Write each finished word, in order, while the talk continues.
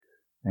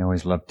I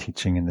always love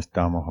teaching in this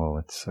Dharma hall.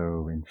 It's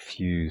so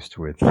infused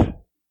with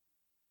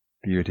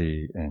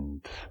beauty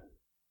and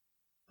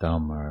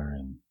Dharma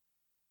and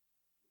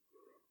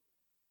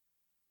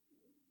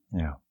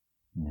yeah.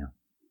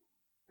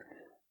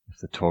 If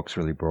the talk's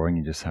really boring,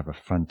 you just have a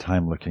fun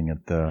time looking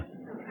at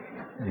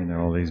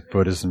all these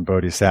Buddhas and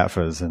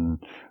Bodhisattvas and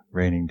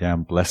raining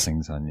down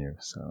blessings on you.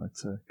 So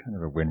it's a kind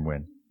of a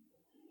win-win.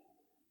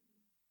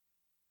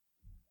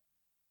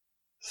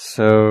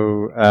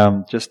 So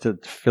just to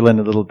fill in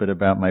a little bit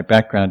about my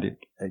background,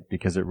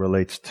 because it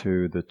relates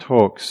to the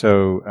talk.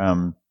 So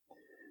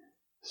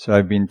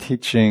I've been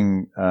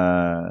teaching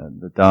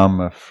the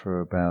Dharma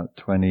for about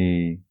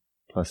 20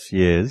 plus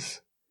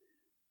years,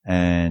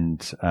 and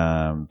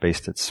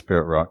based at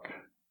Spirit Rock,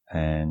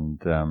 and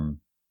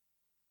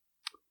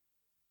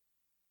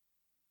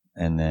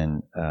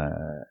then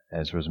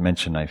as was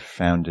mentioned, I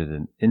founded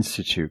an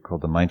institute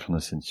called the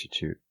Mindfulness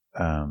Institute.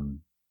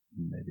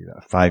 Maybe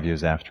about 5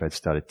 years after I'd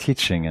started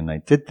teaching, and I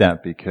did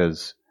that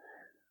because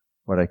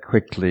what I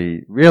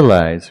quickly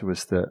realized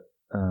was that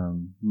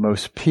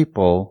most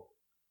people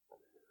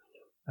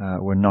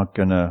were not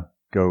going to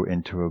go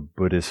into a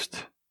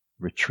Buddhist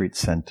retreat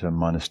center,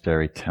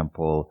 monastery,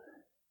 temple,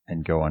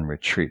 and go on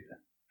retreat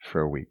for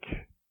a week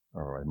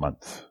or a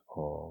month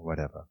or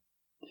whatever,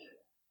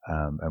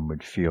 and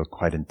would feel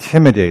quite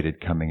intimidated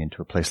coming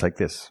into a place like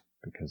this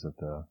because of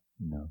the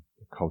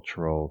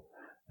cultural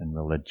and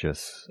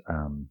religious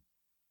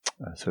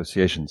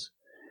associations.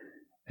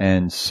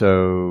 And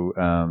so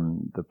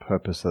the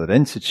purpose of that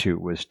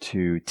institute was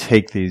to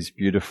take these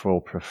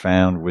beautiful,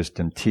 profound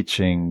wisdom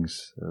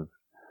teachings of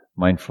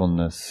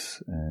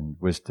mindfulness and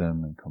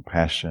wisdom and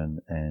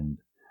compassion, and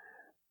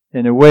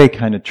in a way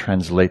kind of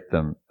translate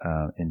them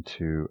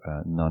into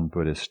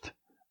non-Buddhist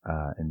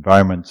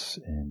environments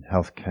in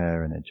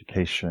healthcare and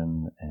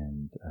education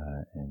and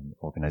in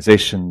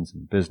organizations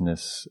and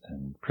business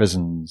and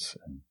prisons.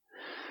 And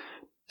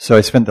so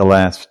I spent the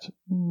last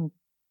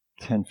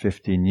 10,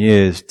 15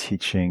 years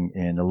teaching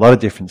in a lot of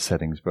different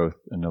settings, both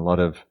in a lot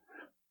of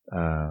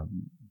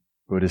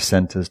Buddhist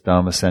centers,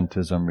 Dharma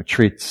centers, on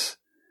retreats,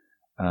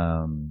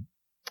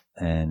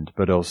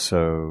 but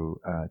also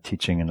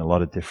teaching in a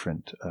lot of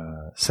different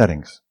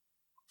settings,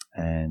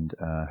 and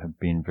have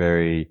been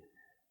very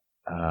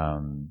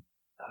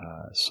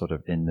sort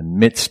of in the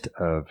midst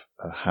of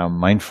how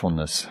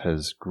mindfulness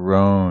has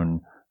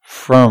grown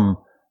from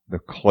the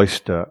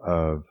cloister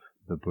of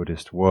the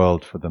Buddhist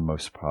world for the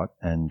most part,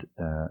 and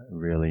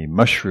really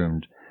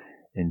mushroomed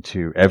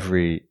into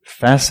every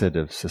facet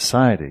of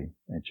society: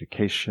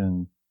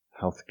 education,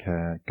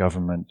 healthcare,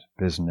 government,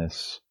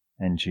 business,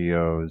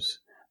 NGOs,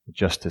 the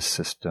justice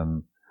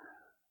system,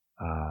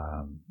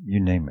 you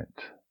name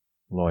it,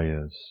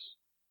 lawyers,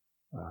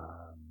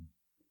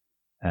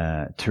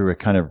 to a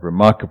kind of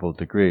remarkable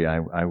degree.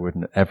 I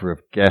wouldn't ever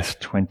have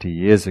guessed 20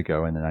 years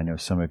ago, and I know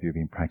some of you have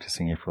been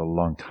practicing it for a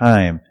long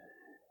time,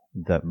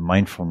 that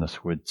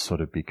mindfulness would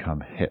sort of become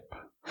hip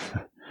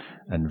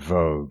and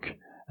vogue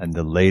and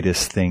the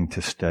latest thing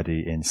to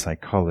study in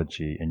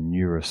psychology and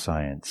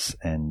neuroscience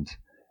and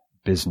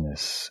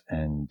business,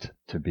 and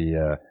to be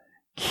a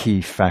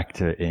key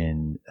factor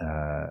in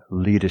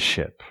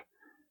leadership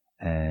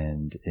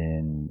and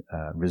in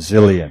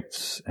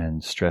resilience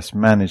and stress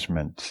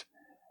management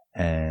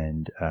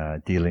and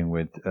dealing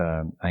with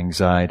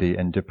anxiety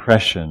and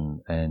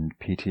depression and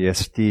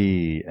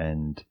PTSD,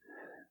 and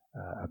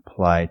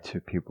apply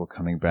to people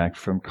coming back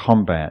from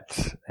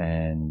combat,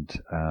 and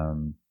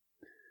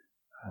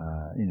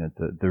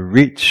the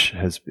reach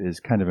is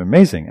kind of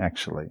amazing,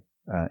 actually,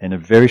 in a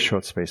very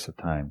short space of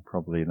time,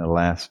 probably in the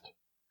last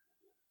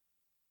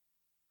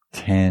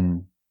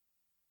 10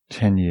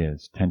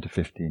 years, 10 to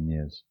 15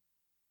 years,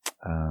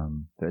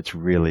 it's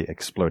really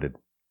exploded.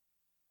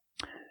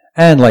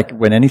 And like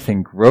when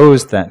anything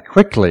grows that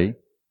quickly,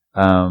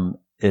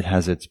 it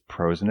has its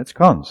pros and its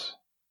cons.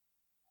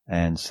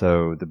 And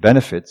so the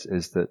benefits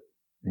is that,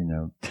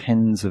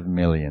 tens of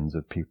millions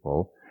of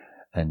people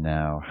are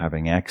now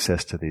having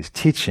access to these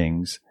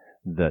teachings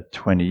that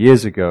 20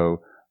 years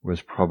ago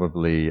was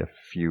probably a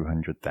few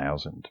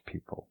 100,000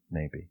 people,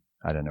 maybe.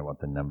 I don't know what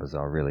the numbers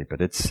are really,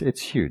 but it's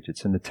huge.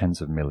 It's in the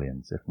tens of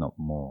millions, if not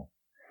more.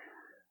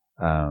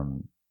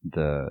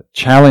 The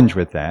challenge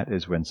with that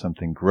is when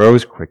something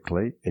grows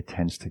quickly, it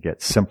tends to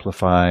get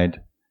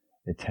simplified.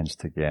 It tends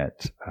to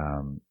get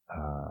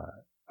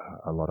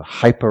a lot of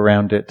hype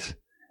around it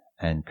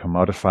and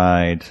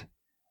commodified.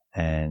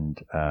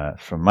 And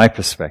from my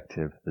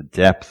perspective, the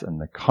depth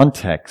and the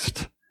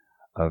context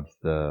of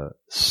the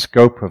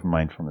scope of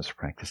mindfulness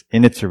practice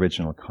in its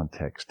original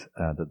context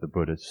that the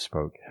Buddha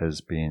spoke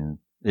is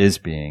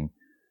being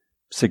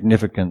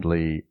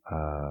significantly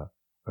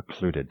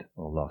occluded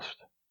or lost.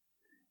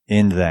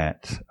 In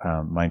that,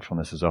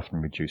 mindfulness is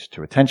often reduced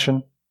to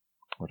attention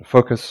or to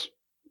focus,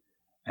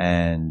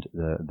 and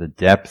the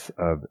depth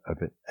of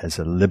it as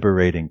a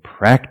liberating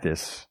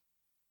practice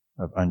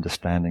of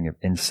understanding, of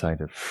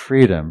insight, of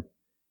freedom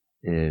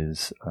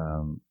is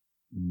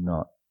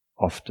not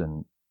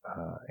often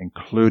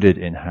included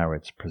in how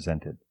it's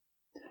presented.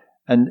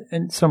 And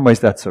in some ways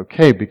that's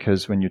okay,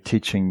 because when you're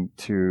teaching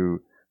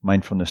to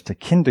mindfulness to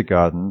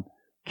kindergarten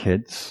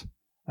kids,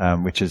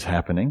 which is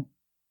happening,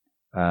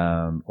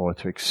 or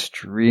to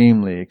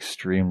extremely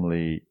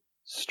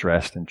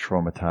stressed and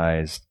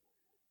traumatized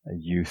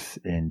youth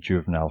in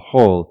juvenile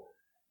hall,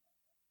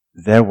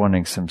 they're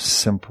wanting some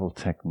simple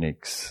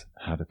techniques,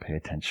 how to pay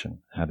attention,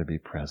 how to be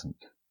present,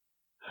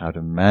 how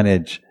to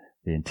manage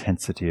the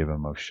intensity of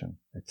emotion,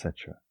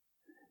 etc.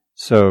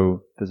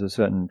 So there's a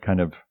certain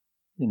kind of,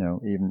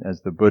 even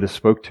as the Buddha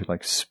spoke to,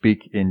 like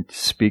speak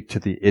to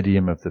the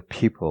idiom of the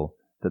people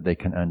that they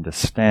can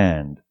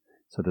understand.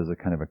 So there's a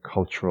kind of a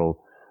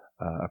cultural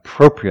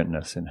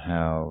appropriateness in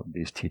how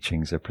these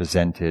teachings are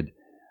presented,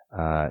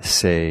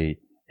 say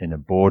in a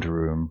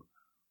boardroom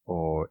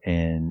or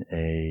in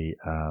a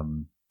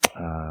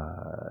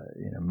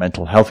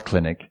mental health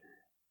clinic,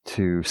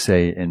 to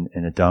say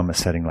in a Dharma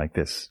setting like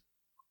this.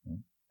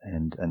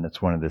 And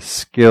that's one of the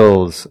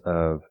skills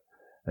of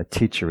a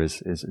teacher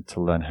is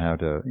to learn how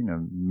to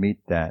meet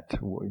that,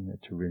 to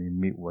really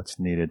meet what's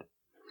needed.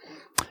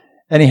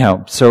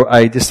 Anyhow, so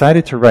I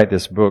decided to write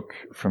this book,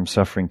 From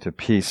Suffering to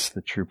Peace,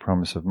 The True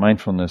Promise of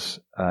Mindfulness,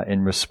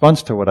 in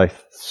response to what I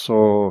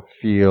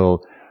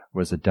feel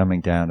was a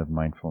dumbing down of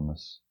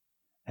mindfulness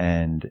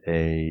and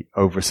a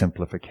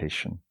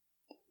oversimplification,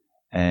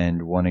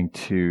 and wanting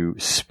to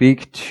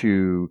speak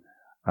to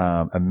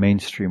a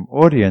mainstream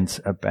audience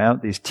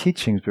about these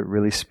teachings, but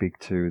really speak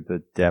to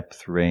the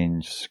depth,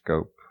 range,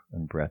 scope,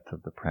 and breadth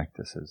of the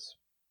practices.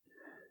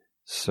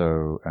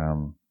 So,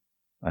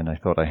 and I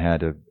thought I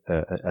had a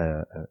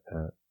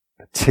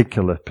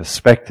particular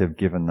perspective,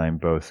 given I'm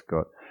both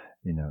got,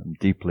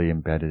 deeply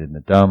embedded in the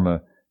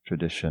Dharma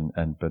tradition,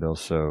 but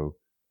also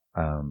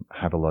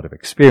have a lot of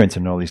experience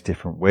in all these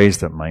different ways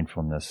that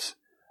mindfulness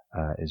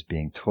is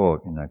being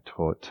taught. I've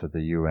taught to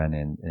the UN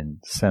in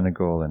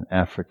Senegal and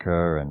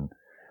Africa, and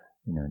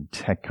in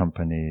tech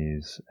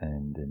companies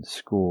and in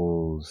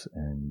schools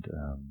and,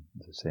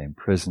 as I say, in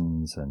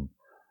prisons, and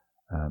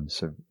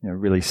so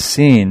really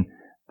seen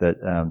that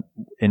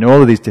in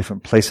all of these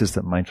different places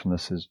that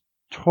mindfulness is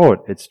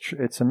taught,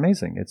 it's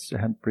amazing. It's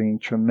bringing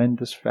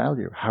tremendous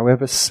value,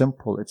 however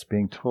simple it's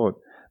being taught,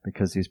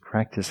 because these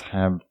practices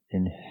have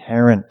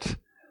inherent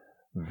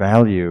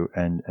value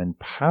and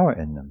power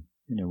in them.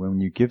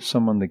 When you give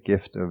someone the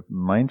gift of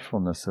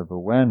mindfulness, of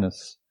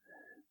awareness,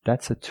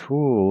 that's a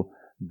tool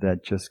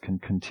that just can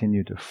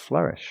continue to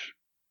flourish,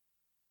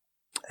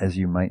 as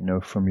you might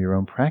know from your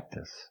own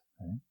practice.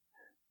 Right?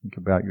 Think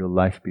about your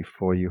life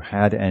before you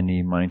had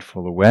any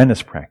mindful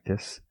awareness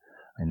practice.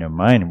 I know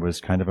mine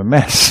was kind of a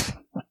mess.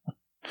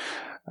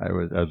 I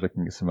was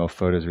looking at some old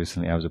photos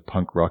recently. I was a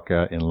punk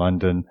rocker in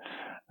London.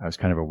 I was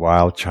kind of a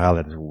wild child.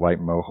 I had a white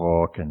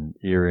mohawk and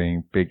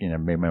earring, big,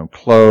 made my own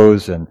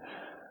clothes,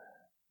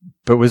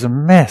 but was a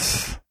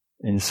mess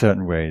in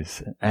certain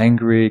ways.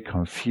 Angry,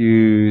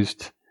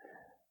 confused,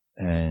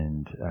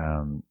 and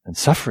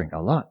suffering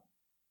a lot.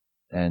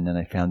 And then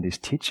I found these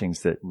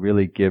teachings that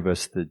really give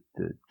us the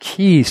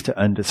keys to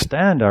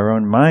understand our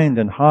own mind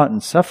and heart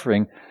and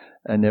suffering,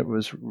 and it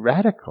was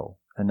radical.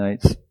 And I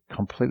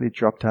completely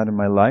dropped out of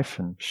my life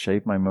and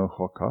shaved my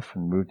mohawk off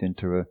and moved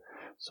into a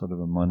sort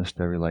of a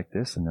monastery like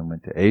this, and then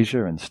went to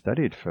Asia and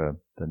studied for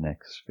the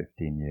next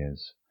 15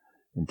 years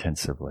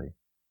intensively.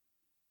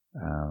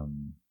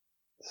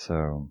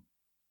 So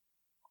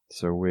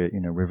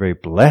we're very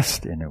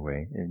blessed in a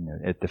way.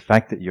 The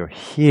fact that you're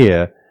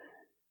here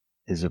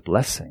is a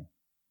blessing.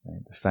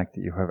 Right? The fact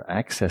that you have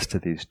access to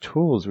these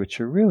tools,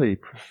 which are really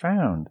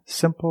profound,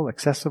 simple,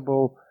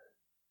 accessible,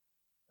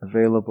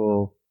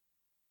 available.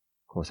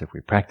 Of course, if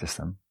we practice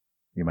them,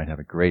 you might have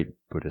a great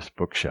Buddhist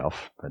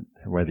bookshelf, but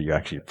whether you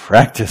actually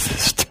practice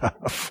this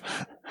stuff,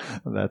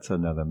 that's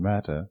another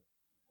matter.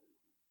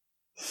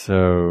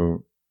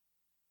 So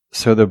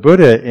the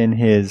Buddha, in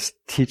his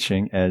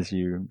teaching, as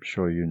I'm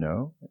sure you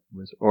know,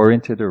 was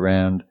oriented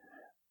around,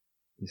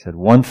 he said,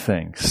 one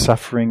thing: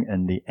 suffering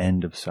and the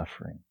end of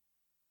suffering.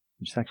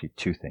 Which is actually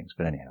two things,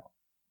 but anyhow,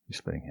 he's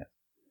splitting here.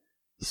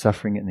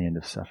 Suffering and the end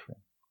of suffering.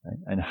 Right?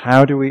 And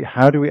how do we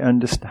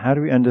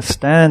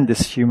understand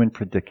this human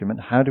predicament?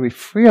 How do we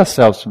free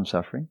ourselves from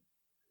suffering?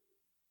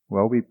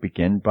 Well, we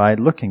begin by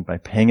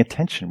paying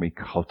attention. We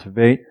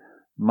cultivate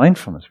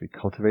mindfulness. We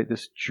cultivate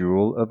this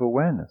jewel of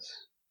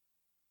awareness.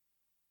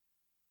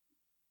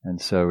 And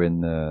so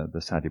in the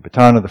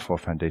Satipatthana, the four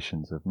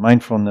foundations of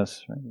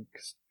mindfulness, right, we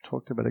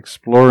talked about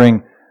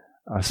exploring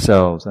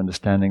ourselves,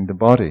 understanding the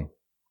body,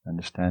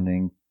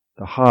 understanding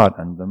the heart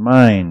and the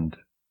mind,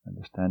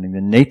 understanding the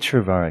nature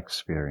of our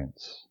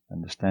experience,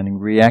 understanding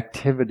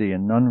reactivity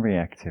and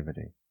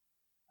non-reactivity,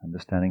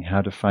 understanding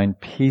how to find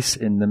peace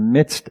in the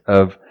midst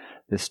of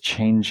this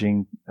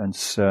changing,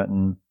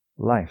 uncertain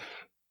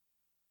life.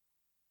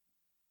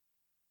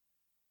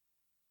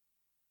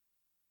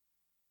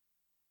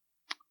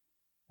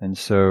 And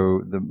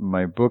so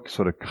my book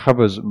sort of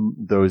covers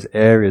those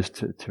areas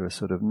to a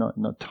sort of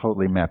not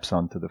totally maps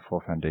onto the four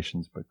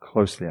foundations, but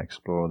closely I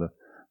explore the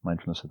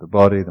mindfulness of the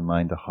body, the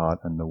mind, the heart,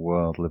 and the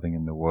world, living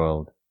in the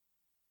world.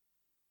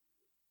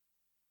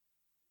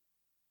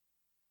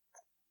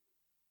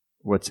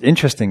 what's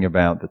interesting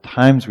about the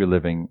times we're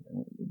living,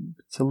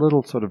 it's a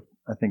little sort of,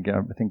 I think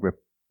we're a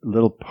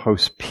little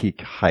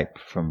post-peak hype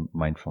from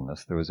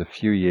mindfulness. There was a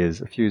few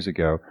years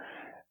ago,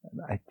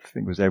 I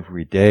think it was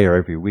every day or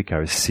every week, I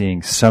was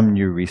seeing some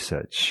new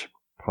research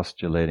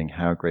postulating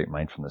how great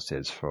mindfulness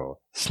is for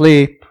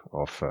sleep,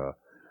 or for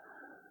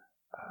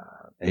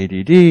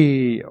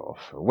ADD, or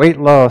for weight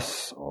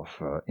loss, or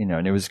for,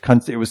 and it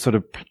was sort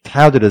of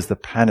touted as the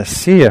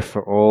panacea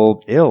for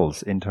all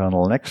ills,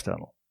 internal and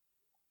external.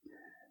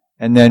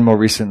 And then more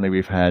recently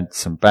we've had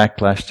some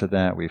backlash to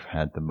that. We've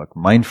had the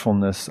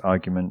mindfulness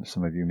argument,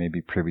 some of you may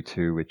be privy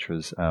to, which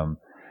was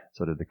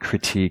sort of the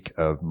critique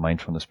of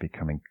mindfulness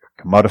becoming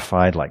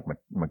commodified like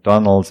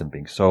McDonald's and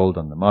being sold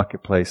on the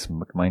marketplace,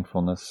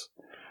 mindfulness.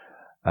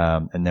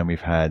 And then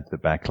we've had the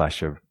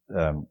backlash of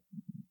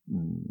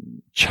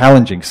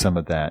challenging some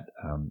of that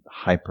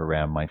hype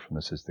around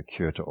mindfulness as the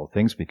cure to all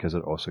things, because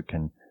it also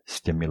can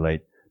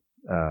stimulate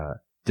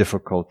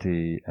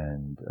difficulty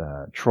and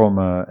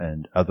trauma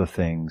and other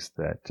things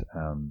that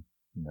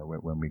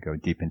when we go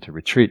deep into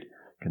retreat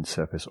can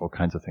surface all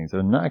kinds of things that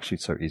are not actually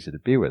so easy to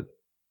be with.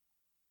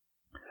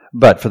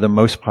 But for the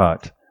most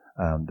part,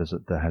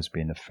 there has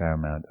been a fair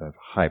amount of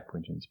hype,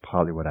 which is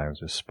partly what I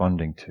was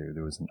responding to.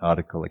 There was an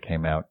article that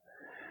came out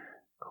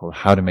called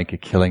 "How to Make a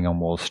Killing on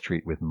Wall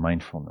Street with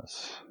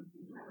Mindfulness."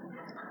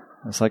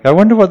 It's like, I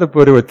wonder what the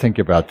Buddha would think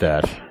about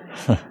that.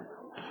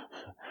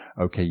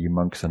 Okay, you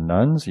monks and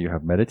nuns, you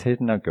have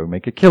meditated, now go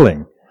make a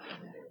killing.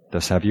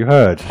 Thus have you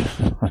heard.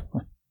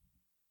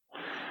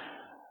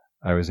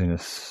 I was in a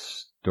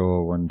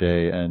store one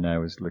day and I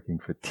was looking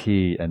for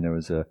tea, and there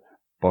was a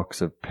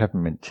box of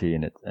peppermint tea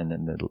in it, and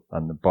then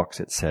on the box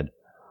it said,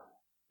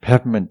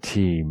 "Peppermint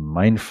tea,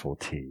 mindful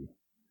tea."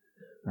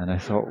 And I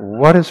thought,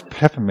 what has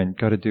peppermint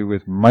got to do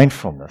with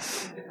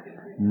mindfulness?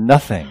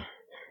 Nothing.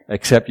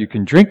 Except you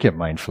can drink it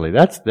mindfully.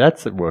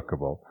 That's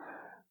workable.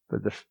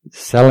 But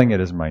selling it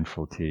as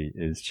mindful tea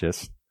is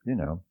just,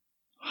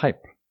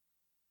 hype.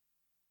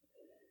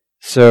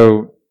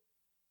 So,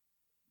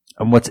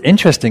 and what's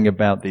interesting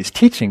about these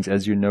teachings,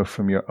 as you know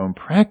from your own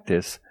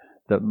practice,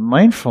 that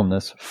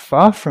mindfulness,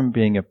 far from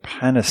being a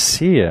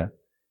panacea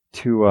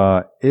to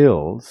our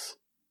ills,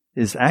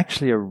 is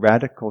actually a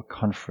radical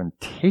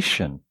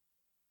confrontation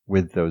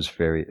with those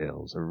very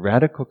ills, a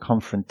radical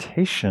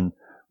confrontation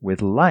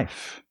with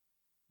life,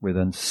 with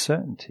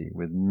uncertainty,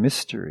 with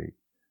mystery,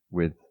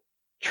 with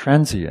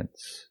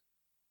transience,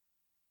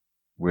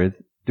 with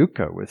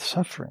dukkha, with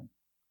suffering.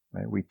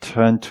 Right? We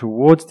turn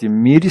towards the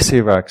immediacy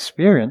of our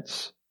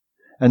experience,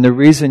 and the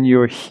reason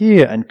you're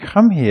here and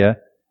come here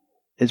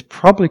is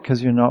probably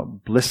because you're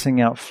not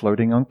blissing out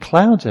floating on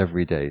clouds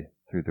every day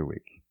through the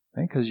week.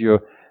 Right? Because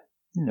you're,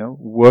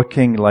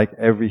 working like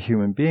every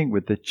human being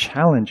with the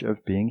challenge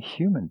of being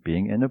human,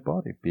 being in a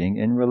body, being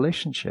in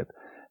relationship,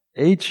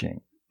 aging,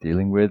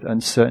 dealing with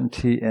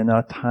uncertainty in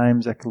our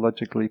times,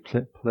 ecologically,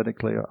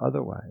 politically, or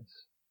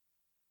otherwise.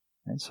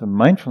 And so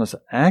mindfulness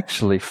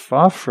actually,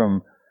 far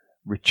from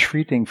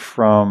retreating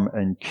from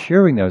and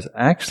curing those,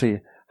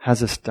 actually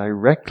has us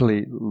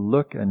directly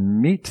look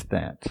and meet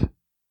that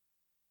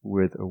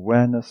with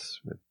awareness,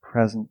 with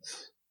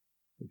presence,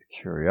 with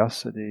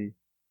curiosity.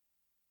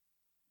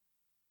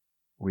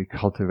 We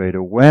cultivate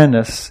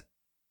awareness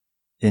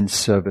in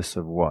service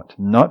of what?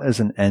 Not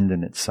as an end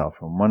in itself.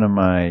 And one of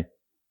my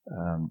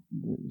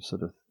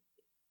sort of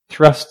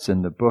thrusts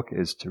in the book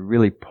is to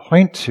really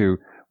point to,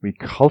 we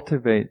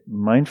cultivate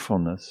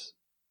mindfulness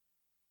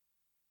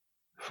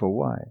for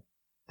why?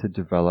 To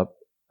develop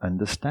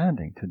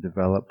understanding, to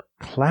develop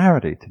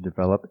clarity, to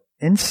develop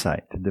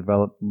insight, to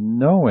develop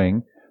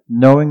knowing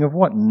of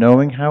what?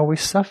 Knowing how we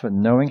suffer,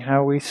 knowing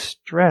how we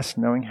stress,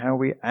 knowing how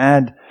we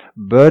add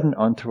burden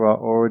onto our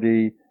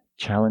already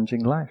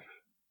challenging life.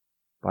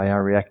 By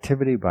our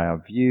reactivity, by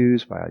our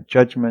views, by our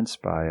judgments,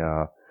 by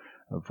our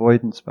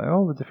avoidance, by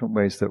all the different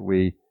ways that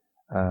we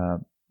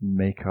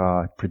make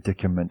our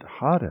predicament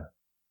harder.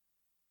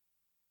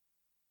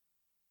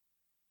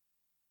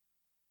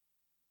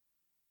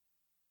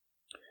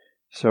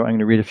 So I'm going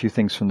to read a few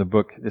things from the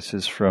book. This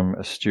is from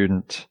a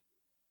student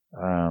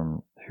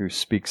who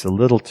speaks a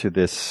little to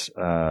this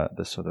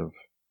sort of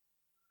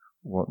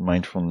what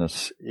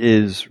mindfulness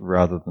is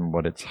rather than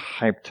what it's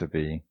hyped to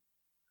be.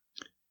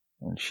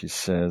 And she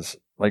says,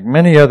 like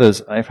many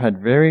others, I've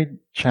had very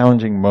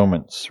challenging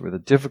moments with a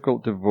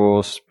difficult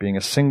divorce, being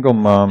a single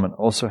mom, and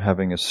also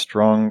having a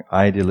strong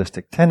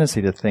idealistic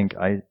tendency to think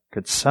I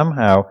could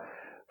somehow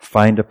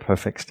find a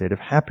perfect state of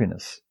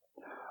happiness.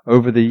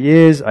 Over the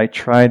years, I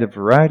tried a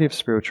variety of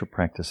spiritual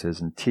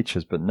practices and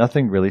teachers, but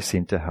nothing really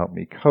seemed to help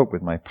me cope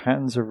with my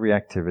patterns of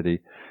reactivity,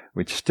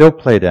 which still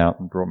played out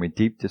and brought me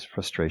deep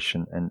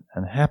frustration and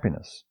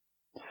unhappiness.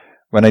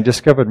 When I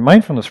discovered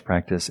mindfulness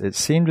practice, it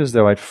seemed as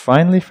though I'd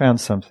finally found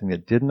something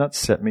that did not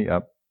set me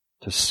up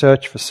to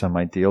search for some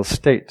ideal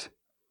state.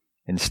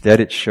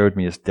 Instead, it showed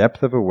me its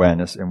depth of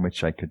awareness in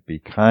which I could be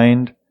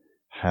kind,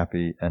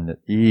 happy, and at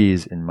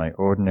ease in my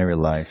ordinary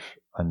life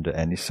under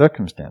any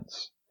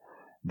circumstance.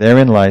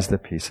 Therein lies the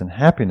peace and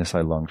happiness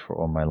I longed for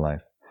all my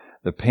life.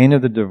 The pain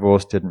of the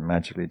divorce didn't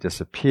magically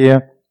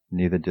disappear,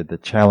 Neither did the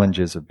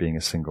challenges of being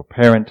a single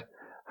parent.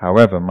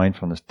 However,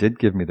 mindfulness did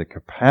give me the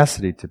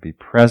capacity to be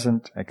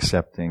present,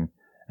 accepting,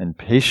 and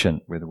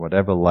patient with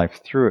whatever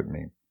life threw at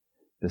me.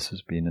 This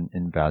has been an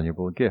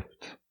invaluable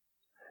gift.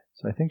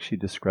 So I think she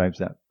describes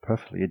that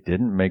perfectly. It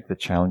didn't make the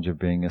challenge of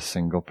being a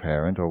single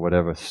parent or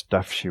whatever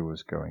stuff she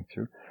was going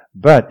through,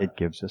 but it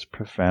gives us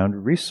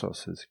profound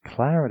resources,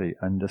 clarity,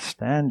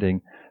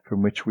 understanding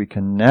from which we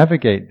can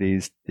navigate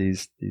these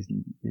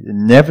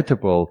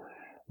inevitable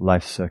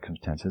life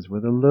circumstances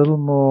with a little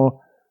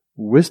more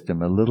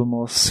wisdom, a little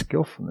more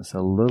skillfulness,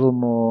 a little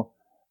more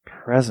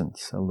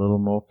presence, a little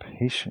more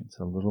patience,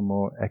 a little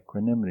more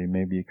equanimity.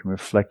 Maybe you can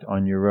reflect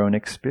on your own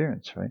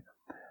experience, right?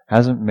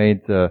 Hasn't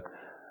made the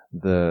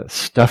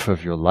stuff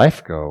of your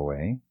life go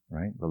away,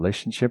 right?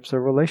 Relationships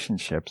are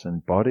relationships,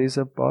 and bodies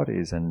are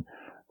bodies, and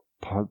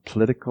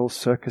political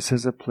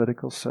circuses are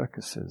political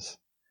circuses.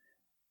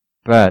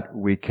 But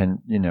we can,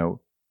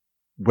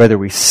 whether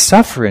we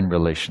suffer in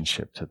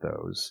relationship to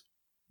those,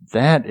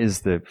 that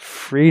is the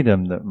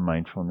freedom that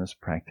mindfulness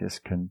practice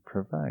can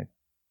provide.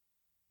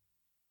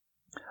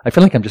 I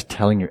feel like I'm just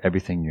telling you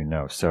everything you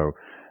know. So,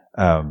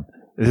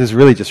 this is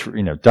really just,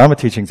 Dharma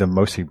teachings are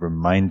mostly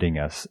reminding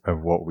us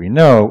of what we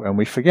know and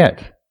we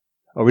forget.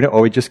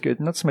 Or we just go,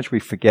 not so much we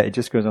forget, it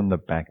just goes on the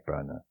back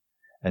burner.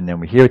 And then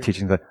we hear a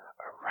teaching like,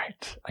 oh,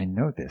 right, I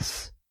know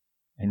this.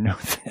 I know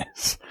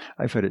this.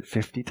 I've heard it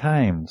 50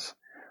 times.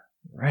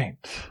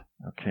 Right.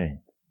 Okay.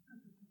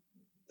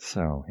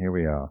 So, here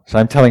we are. So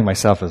I'm telling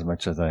myself as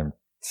much as I'm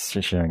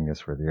sharing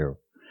this with you.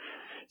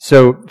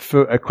 So,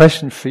 for a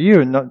question for you,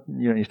 you don't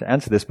need to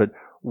answer this, but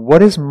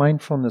what is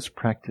mindfulness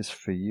practice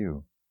for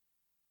you?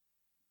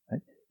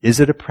 Right? Is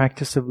it a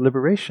practice of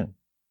liberation?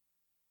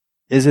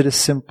 Is it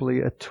simply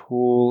a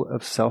tool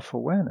of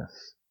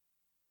self-awareness?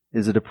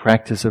 Is it a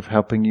practice of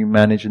helping you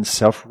manage and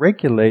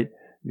self-regulate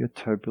your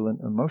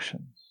turbulent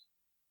emotions?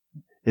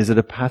 Is it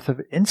a path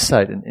of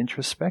insight and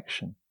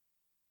introspection?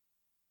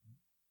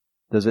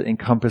 Does it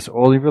encompass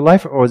all of your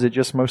life, or is it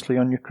just mostly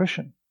on your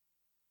cushion?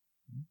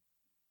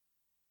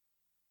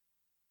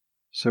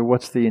 So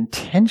what's the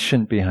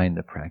intention behind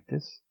the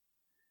practice?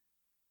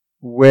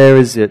 Where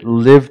is it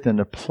lived and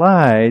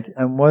applied?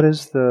 And what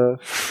is the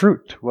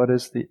fruit? What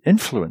is the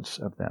influence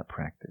of that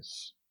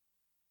practice?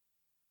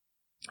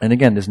 And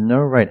again, there's no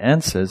right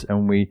answers,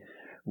 and we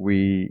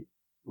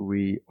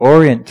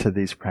orient to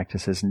these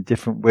practices in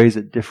different ways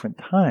at different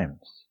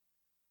times.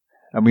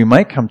 And we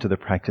might come to the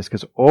practice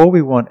because all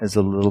we want is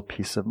a little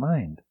peace of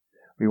mind.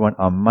 We want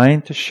our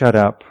mind to shut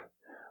up.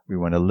 We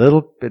want a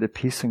little bit of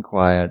peace and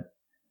quiet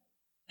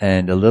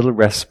and a little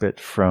respite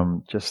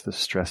from just the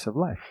stress of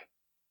life.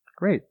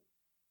 Great.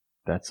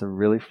 That's a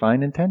really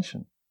fine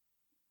intention.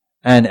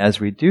 And as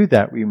we do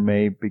that, we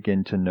may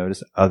begin to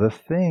notice other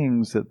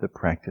things that the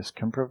practice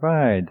can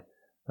provide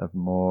of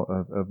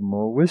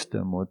more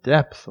wisdom or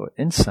depth or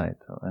insight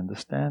or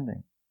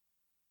understanding.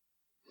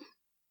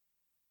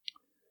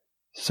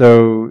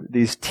 So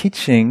these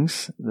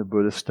teachings, the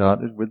Buddha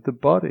started with the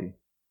body.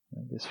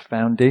 This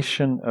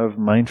foundation of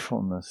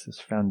mindfulness, this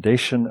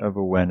foundation of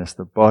awareness,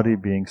 the body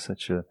being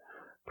such a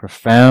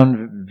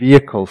profound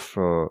vehicle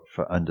for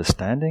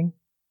understanding,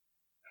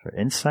 for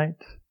insight,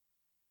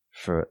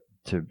 to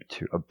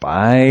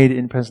abide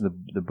in presence.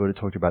 The Buddha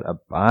talked about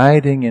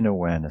abiding in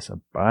awareness,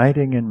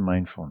 abiding in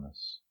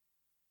mindfulness.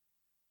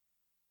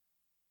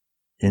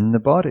 In the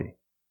body.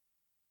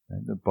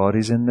 The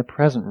body's in the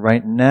present.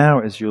 Right now,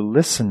 as you're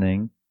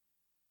listening,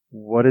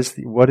 what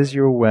is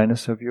your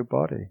awareness of your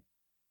body?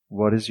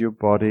 What is your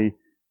body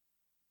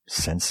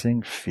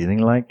sensing, feeling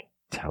like,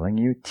 telling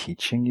you,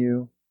 teaching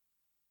you,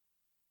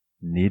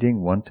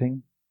 needing,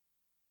 wanting?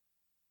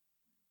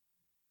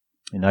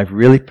 And I've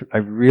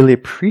really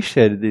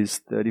appreciated these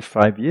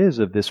 35 years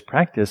of this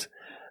practice,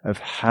 of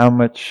how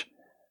much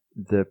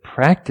the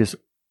practice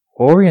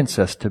orients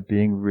us to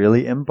being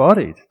really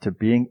embodied, to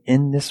being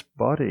in this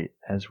body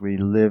as we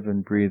live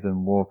and breathe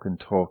and walk and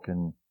talk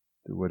and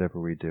do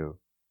whatever we do.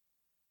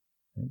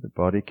 The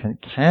body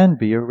can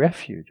be a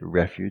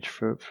refuge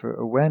for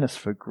awareness,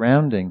 for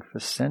grounding, for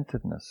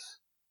centeredness,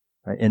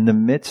 right? In the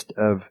midst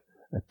of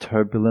a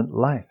turbulent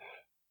life.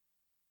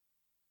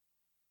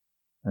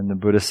 And the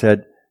Buddha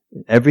said,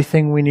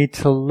 everything we need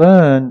to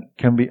learn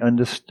can be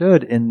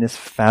understood in this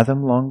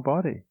fathom-long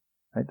body.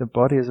 Right? The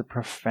body is a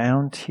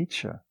profound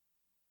teacher,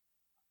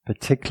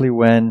 particularly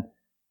when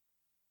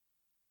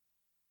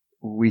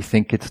we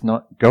think it's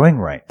not going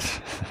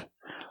right,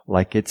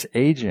 like it's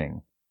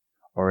aging,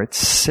 or it's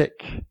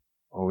sick,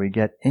 or we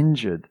get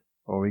injured,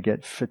 or we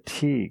get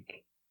fatigue.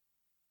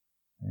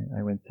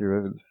 I went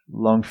through a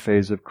long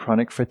phase of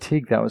chronic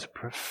fatigue. That was a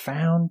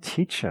profound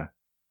teacher.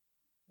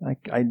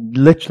 I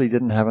literally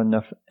didn't have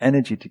enough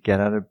energy to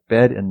get out of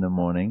bed in the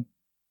morning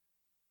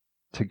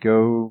to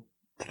go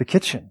to the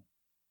kitchen.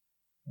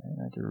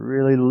 I had to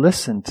really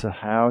listen to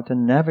how to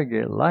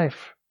navigate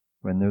life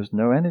when there was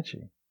no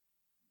energy.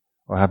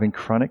 Or having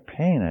chronic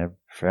pain. I have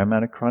a fair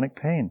amount of chronic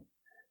pain.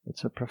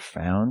 It's a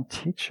profound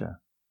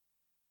teacher.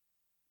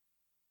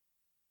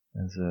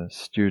 as a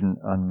student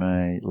on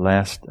my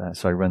last,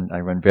 so I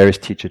run various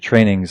teacher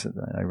trainings.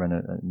 I run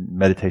a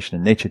meditation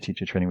and nature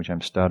teacher training, which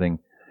I'm starting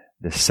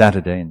this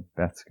Saturday, and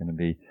Beth's going to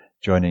be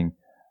joining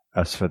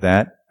us for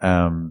that.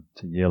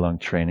 It's a year-long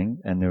training,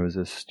 and there was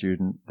a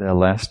student there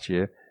last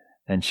year,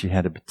 and she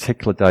had a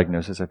particular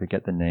diagnosis, I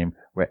forget the name,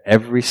 where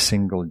every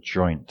single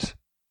joint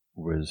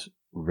was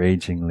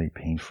ragingly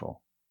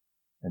painful.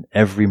 And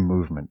every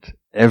movement,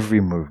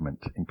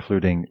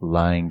 including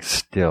lying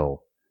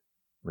still,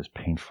 was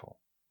painful.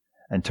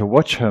 And to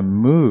watch her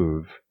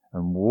move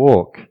and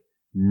walk,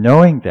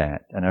 knowing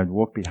that, and I'd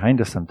walk behind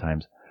her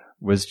sometimes,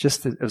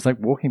 it was like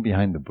walking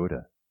behind the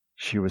Buddha.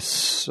 She was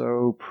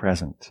so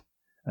present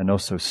and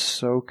also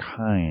so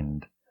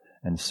kind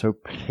and so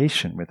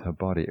patient with her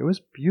body. It was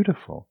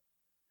beautiful.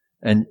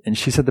 And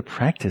she said the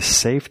practice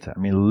saved her. I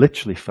mean,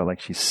 literally felt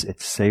like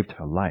it saved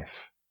her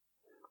life.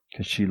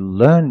 Because she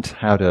learned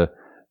how to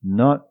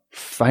not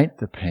fight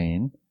the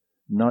pain,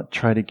 not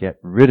try to get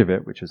rid of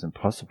it, which is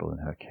impossible in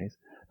her case,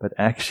 but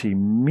actually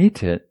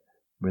meet it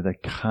with a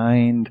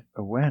kind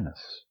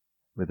awareness,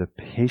 with a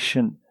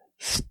patient,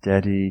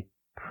 steady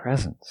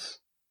presence.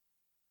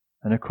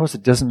 And of course,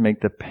 it doesn't make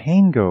the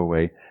pain go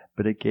away,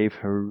 but it gave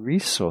her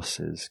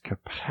resources,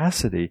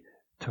 capacity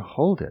to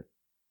hold it,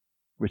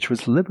 which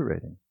was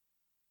liberating.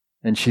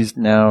 And she's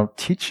now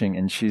teaching,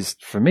 and she's,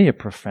 for me, a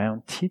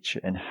profound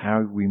teacher in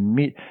how we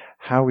meet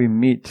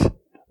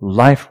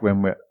life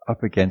when we're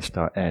up against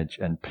our edge.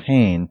 And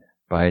pain,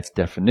 by its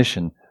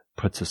definition,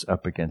 puts us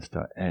up against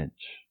our edge.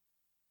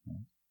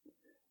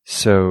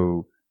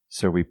 So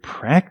we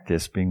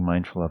practice being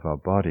mindful of our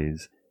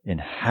bodies,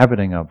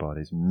 inhabiting our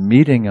bodies,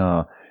 meeting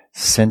our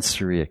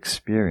sensory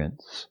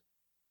experience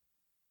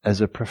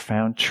as a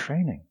profound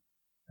training.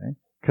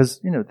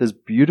 Because, there's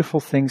beautiful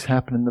things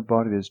happen in the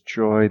body. There's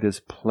joy, there's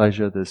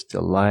pleasure, there's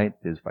delight,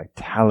 there's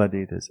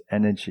vitality, there's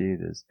energy,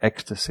 there's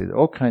ecstasy,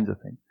 all kinds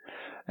of things.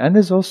 And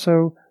there's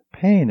also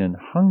pain and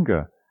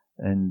hunger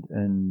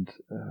and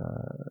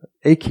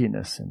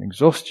achiness and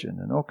exhaustion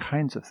and all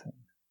kinds of things.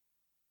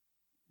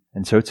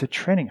 And so it's a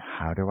training.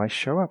 How do I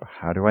show up?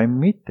 How do I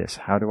meet this?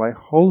 How do I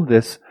hold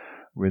this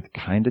with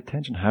kind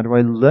attention? How do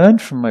I learn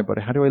from my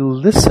body? How do I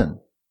listen?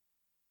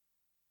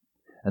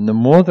 And the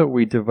more that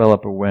we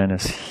develop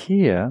awareness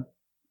here,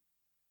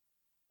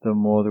 the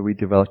more that we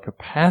develop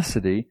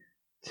capacity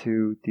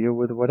to deal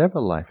with whatever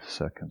life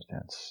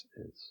circumstance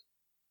is.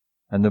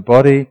 And the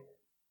body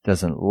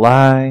doesn't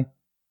lie,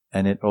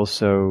 and it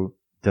also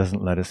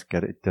doesn't let us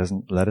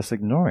doesn't let us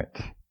ignore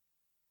it.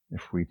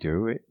 If we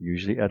do, it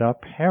usually at our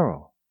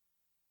peril.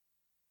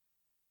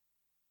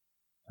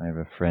 I have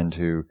a friend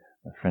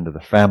of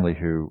the family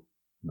who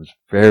was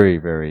very,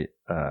 very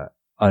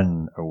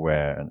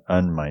unaware and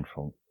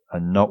unmindful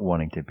and not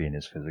wanting to be in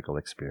his physical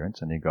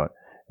experience, and he got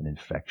an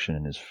infection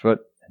in his foot,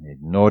 and he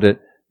ignored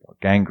it, got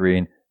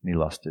gangrene, and he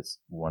lost his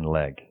one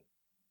leg.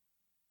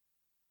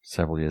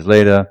 Several years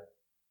later,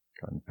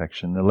 got an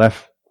infection in the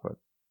left foot,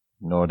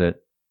 ignored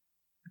it,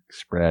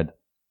 spread,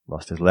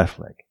 lost his left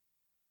leg.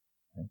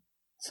 Okay?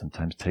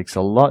 Sometimes it takes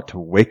a lot to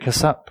wake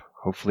us up,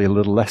 hopefully a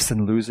little less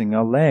than losing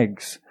our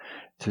legs,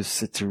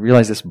 to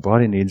realize this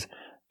body needs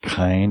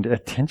kind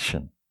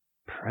attention,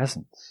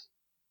 presence.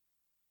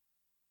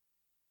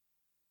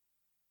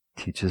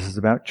 Teaches us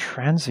about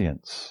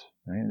transience.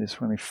 Right? This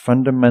one of the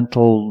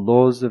fundamental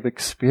laws of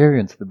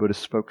experience the Buddha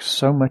spoke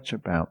so much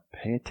about.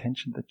 Pay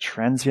attention to the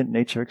transient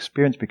nature of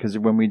experience, because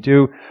when we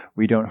do,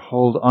 we don't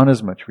hold on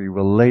as much. We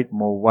relate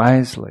more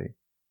wisely.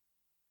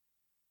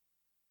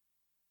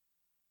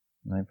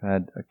 And I've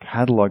had a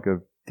catalog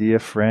of dear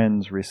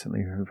friends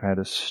recently who've had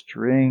a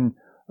string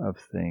of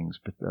things,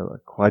 but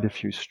quite a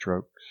few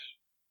strokes,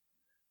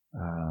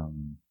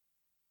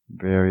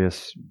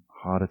 various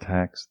heart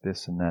attacks,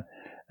 this and that.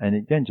 And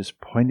again,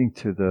 just pointing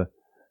to the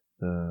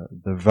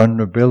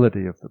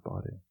vulnerability of the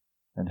body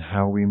and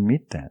how we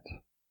meet that.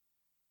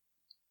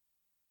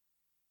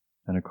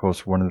 And of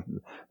course, one of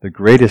the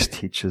greatest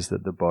teachers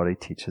that the body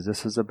teaches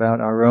us is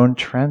about our own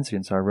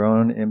transience, our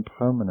own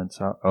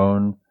impermanence, our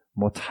own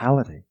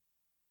mortality,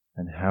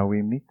 and how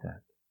we meet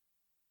that.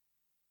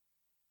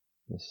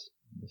 Was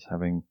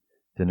having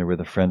dinner with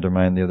a friend of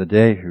mine the other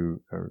day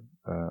who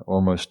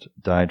almost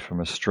died from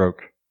a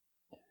stroke.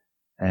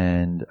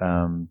 And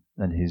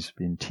he's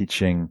been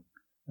teaching,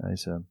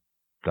 he's a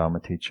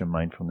Dharma teacher,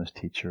 mindfulness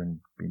teacher, and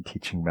been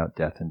teaching about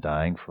death and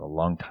dying for a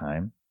long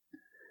time.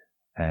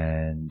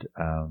 And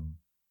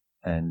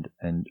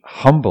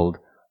humbled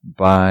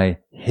by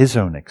his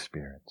own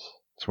experience.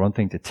 It's one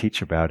thing to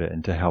teach about it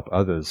and to help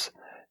others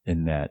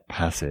in that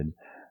passage.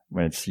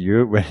 When it's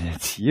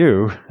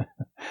you,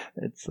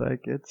 it's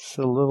like, it's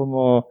a little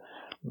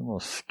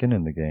more skin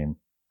in the game.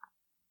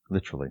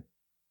 Literally.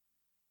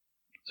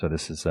 So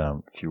this is a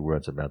few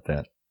words about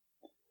that.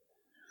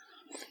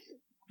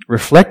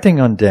 Reflecting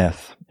on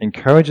death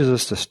encourages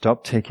us to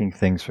stop taking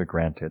things for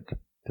granted,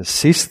 to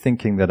cease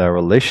thinking that our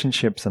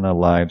relationships and our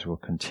lives will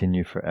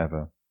continue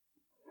forever.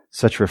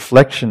 Such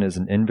reflection is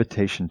an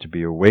invitation to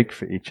be awake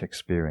for each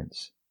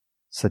experience,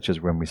 such as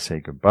when we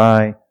say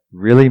goodbye,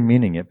 really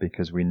meaning it,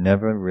 because we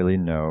never really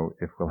know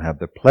if we'll have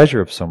the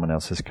pleasure of someone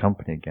else's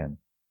company again.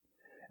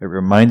 It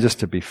reminds us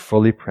to be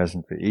fully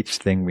present for each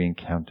thing we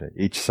encounter,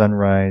 each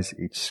sunrise,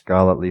 each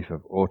scarlet leaf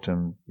of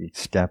autumn, each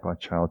step our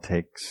child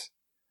takes.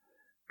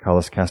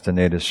 Carlos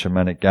Castaneda's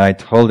shamanic guide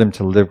told him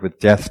to live with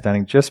death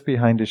standing just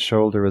behind his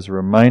shoulder as a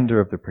reminder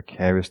of the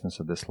precariousness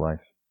of this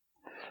life.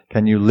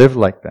 Can you live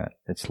like that?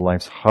 It's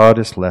life's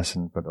hardest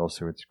lesson, but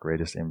also its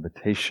greatest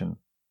invitation.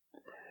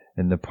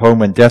 In the poem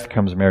When Death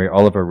Comes, Mary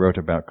Oliver wrote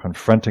about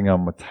confronting our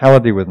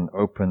mortality with an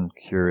open,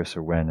 curious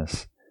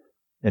awareness.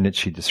 In it,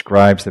 she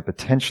describes the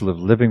potential of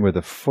living with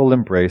a full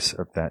embrace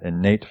of that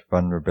innate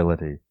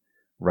vulnerability,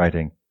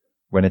 writing,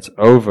 "When it's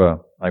over,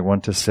 I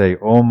want to say,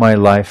 all my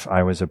life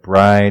I was a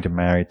bride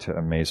married to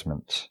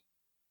amazement."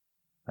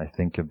 I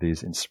think of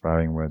these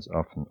inspiring words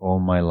often. All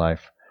my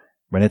life,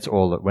 when it's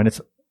all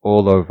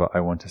over, I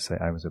want to say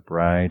I was a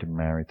bride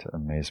married to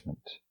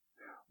amazement.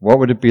 What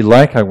would it be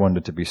like, I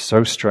wonder, to be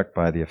so struck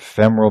by the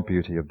ephemeral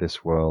beauty of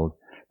this world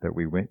that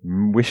we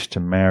wish to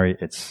marry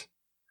its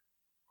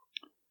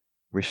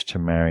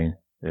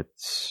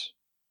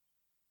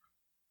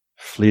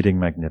fleeting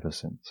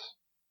magnificence,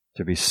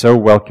 to be so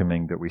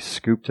welcoming that we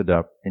scooped it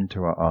up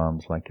into our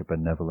arms like a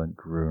benevolent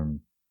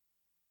groom.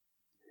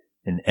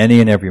 In any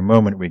and every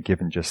moment we're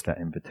given just that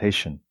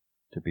invitation,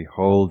 to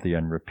behold the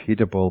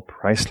unrepeatable,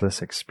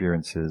 priceless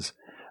experiences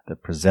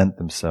that present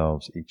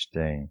themselves each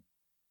day.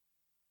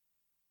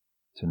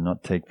 To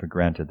not take for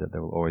granted that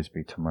there will always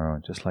be tomorrow.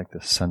 Just like the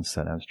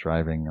sunset, I was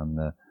driving on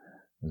the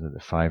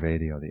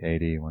 580 or the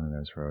 80, one of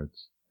those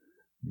roads.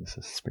 This is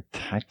a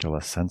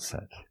spectacular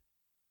sunset.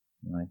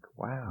 I'm like,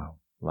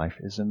 wow, life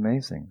is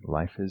amazing.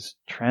 Life is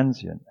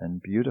transient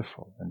and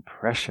beautiful and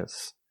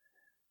precious.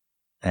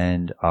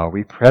 And are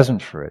we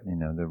present for it?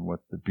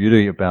 What the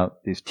beauty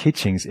about these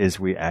teachings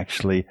is we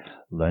actually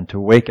learn to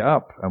wake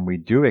up, and we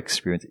do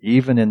experience,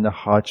 even in the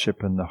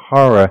hardship and the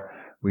horror,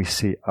 we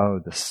see, oh,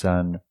 the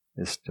sun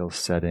is still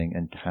setting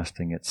and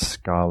casting its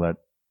scarlet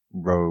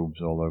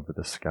robes all over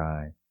the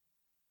sky.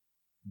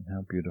 And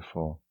how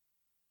beautiful.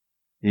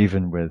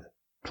 Even with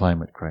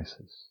climate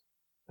crisis,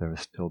 there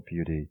is still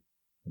beauty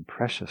and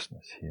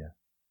preciousness here.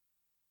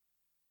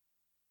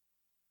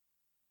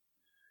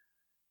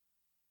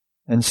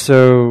 And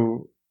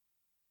so,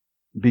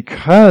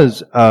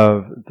 because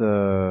of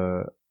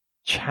the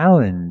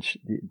challenge,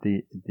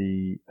 the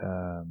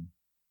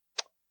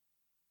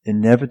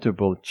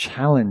inevitable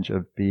challenge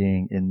of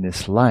being in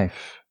this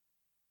life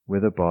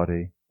with a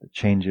body that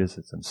changes,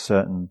 it's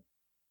uncertain,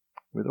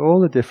 with all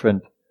the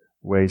different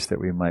ways that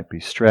we might be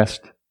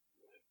stressed,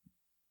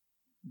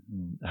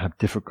 have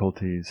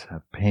difficulties,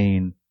 have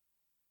pain,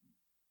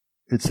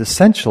 it's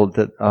essential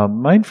that our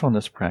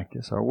mindfulness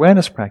practice, our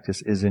awareness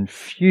practice, is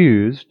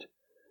infused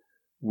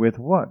with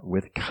what?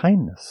 With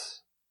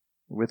kindness,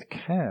 with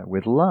care,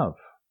 with love,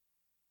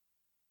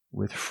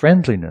 with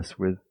friendliness,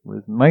 with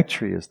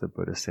maitri, as the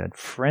Buddha said,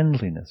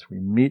 friendliness. We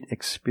meet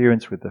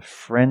experience with a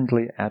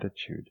friendly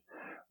attitude.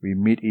 We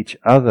meet each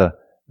other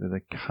with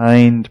a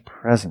kind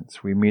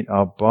presence. We meet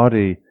our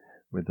body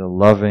with a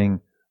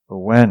loving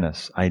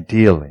awareness,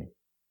 ideally.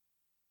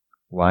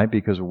 Why?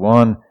 Because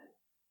one,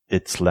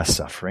 it's less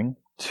suffering.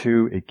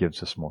 Two, it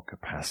gives us more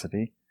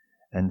capacity.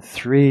 And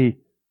three,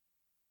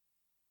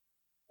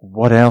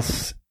 what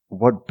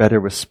better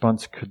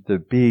response could there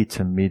be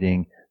to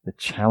meeting the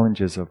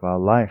challenges of our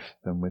life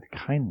than with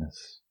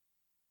kindness?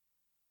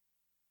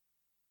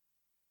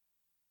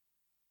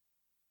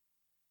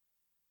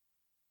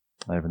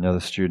 I have another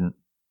student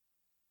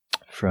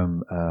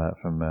from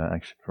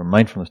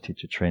mindfulness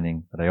teacher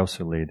training that I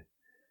also lead,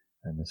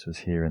 and this was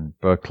here in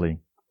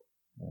Berkeley,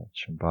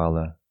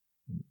 Shambhala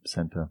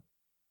Center,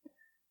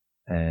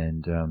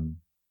 and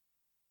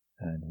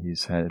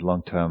he's had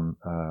long-term,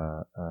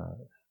 I'm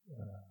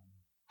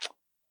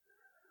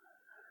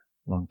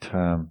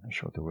not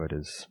sure what the word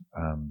is,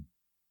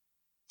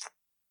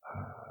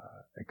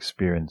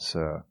 experience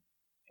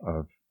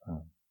of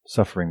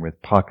suffering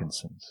with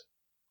Parkinson's,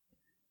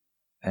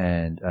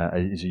 and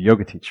he's a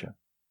yoga teacher,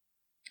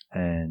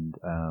 and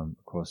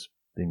of course,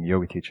 being a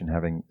yoga teacher and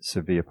having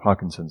severe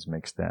Parkinson's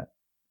makes that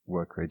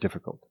work very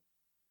difficult.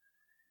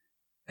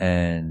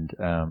 And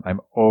I'm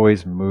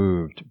always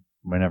moved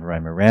whenever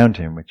I'm around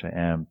him, which I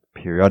am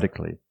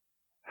periodically,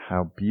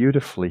 how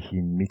beautifully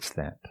he meets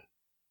that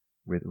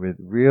with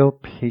real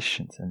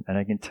patience, and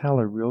I can tell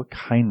a real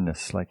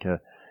kindness, like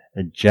a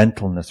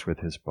gentleness with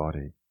his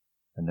body,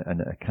 and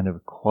a kind of a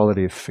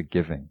quality of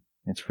forgiving.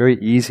 It's very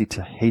easy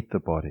to hate the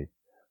body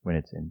when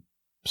it's in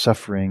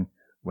suffering,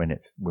 when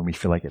we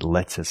feel like it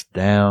lets us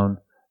down,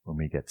 when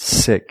we get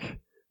sick,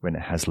 when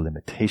it has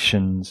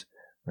limitations,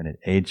 when it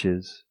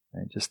ages.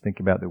 And just think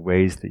about the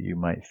ways that you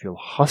might feel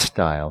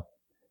hostile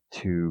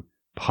to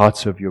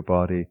parts of your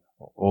body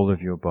or all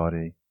of your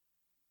body.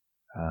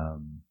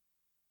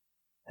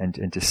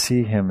 And to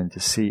see him and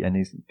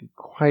he's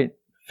quite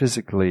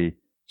physically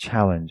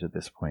challenged at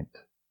this point.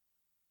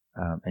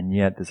 And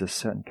yet there's a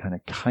certain kind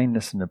of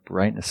kindness and a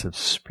brightness of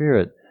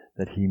spirit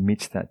that he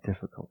meets that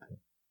difficulty.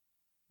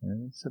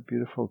 And it's a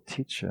beautiful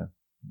teacher,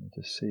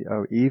 And to see,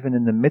 oh, even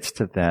in the midst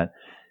of that,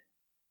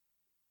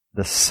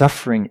 the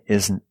suffering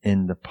isn't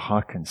in the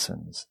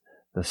Parkinson's.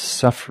 The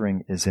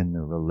suffering is in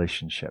the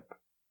relationship.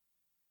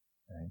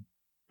 Right?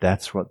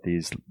 That's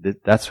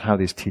how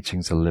these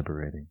teachings are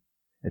liberating.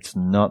 It's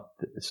not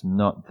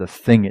the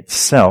thing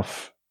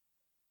itself,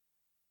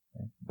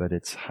 but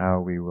it's how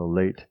we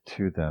relate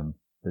to them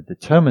that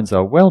determines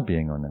our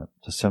well-being on it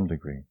to some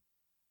degree.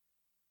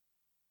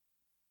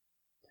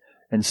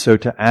 And so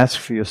to ask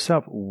for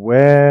yourself,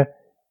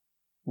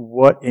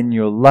 what in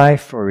your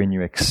life or in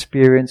your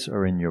experience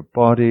or in your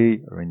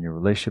body or in your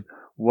relationship,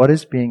 what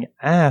is being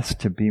asked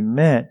to be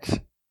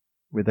met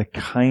with a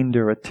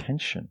kinder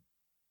attention,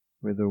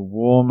 with a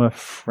warmer,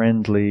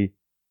 friendly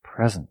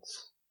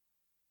presence?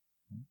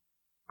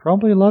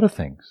 Probably a lot of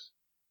things.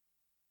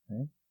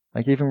 Okay?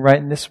 Like even right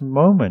in this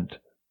moment,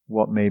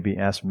 what may be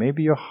asked,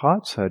 maybe your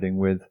heart's hurting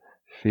with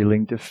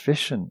feeling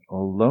deficient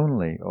or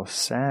lonely or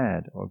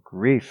sad or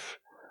grief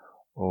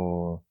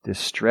or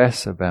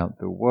distress about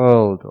the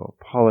world or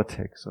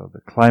politics or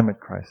the climate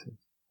crisis.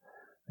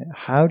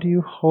 How do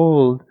you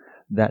hold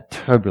that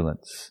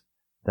turbulence,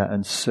 that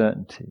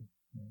uncertainty?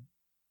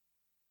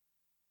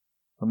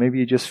 Or maybe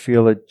you just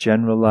feel a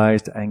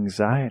generalized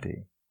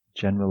anxiety,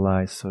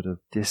 generalized sort of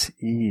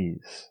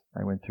dis-ease.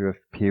 I went through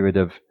a period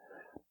of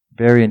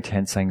very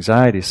intense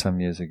anxiety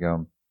some years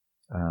ago,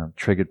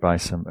 triggered by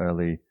some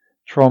early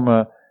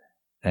trauma,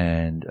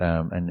 and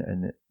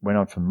it went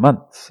on for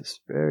months, this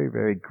very,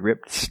 very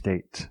gripped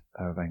state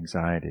of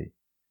anxiety.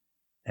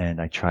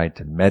 And I tried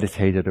to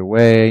meditate it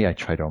away. I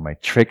tried all my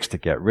tricks to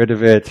get rid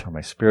of it, all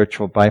my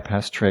spiritual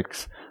bypass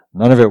tricks.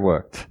 None of it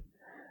worked.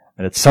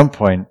 And at some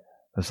point,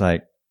 I was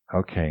like,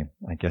 okay,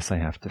 I guess I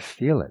have to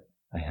feel it.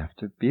 I have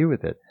to be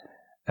with it.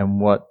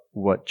 And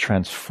what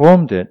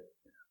transformed it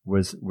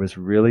was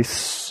really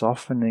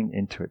softening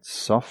into it,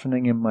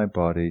 softening in my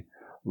body,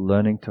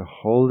 learning to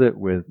hold it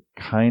with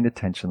kind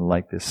attention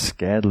like this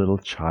scared little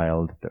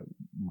child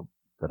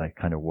that I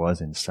kind of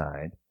was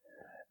inside,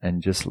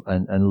 and just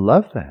and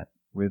love that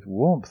with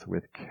warmth,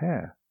 with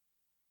care.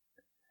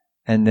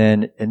 And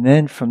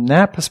then from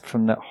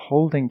that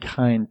holding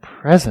kind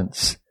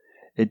presence,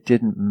 it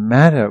didn't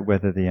matter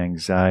whether the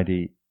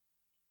anxiety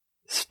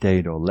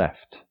stayed or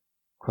left.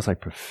 Of course, I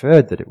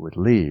preferred that it would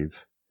leave,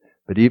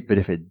 but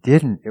if it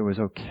didn't, it was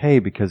okay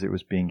because it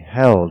was being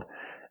held.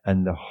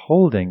 And the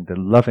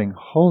loving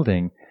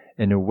holding,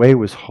 in a way,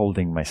 was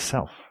holding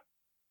myself.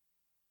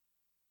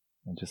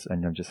 I've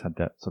just had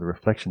that sort of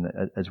reflection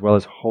that as well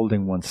as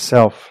holding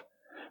oneself,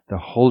 the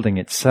holding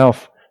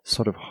itself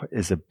sort of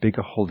is a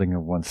bigger holding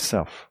of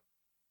oneself,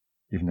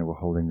 even though we're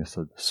holding this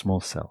sort of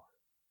small self.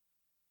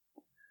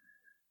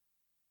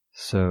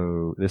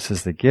 So this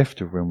is the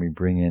gift of when we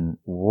bring in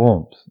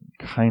warmth,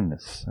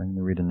 kindness. I'm going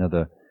to read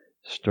another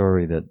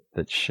story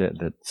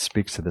that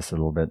speaks to this a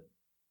little bit.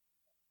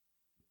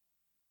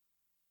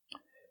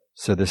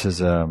 So this is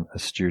a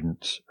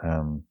student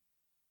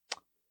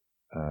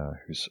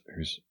who's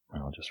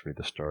I'll just read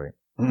the story.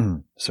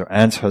 So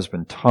Anne's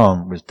husband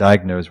Tom was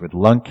diagnosed with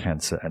lung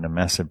cancer and a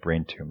massive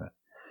brain tumor.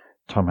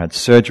 Tom had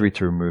surgery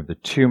to remove the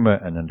tumor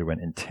and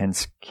underwent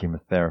intense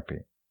chemotherapy.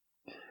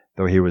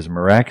 Though he was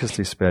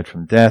miraculously spared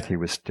from death, he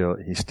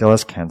still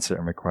has cancer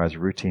and requires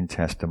routine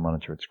tests to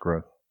monitor its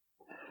growth.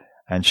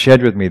 Anne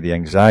shared with me the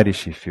anxiety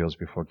she feels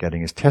before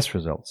getting his test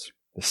results,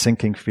 the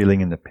sinking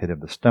feeling in the pit of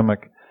the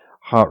stomach,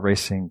 heart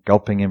racing,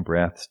 gulping in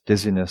breaths,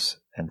 dizziness,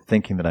 and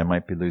thinking that I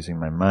might be losing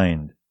my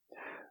mind.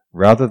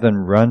 Rather than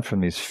run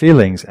from these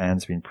feelings,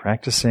 Anne's been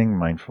practicing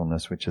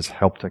mindfulness, which has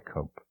helped her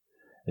cope.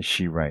 As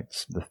she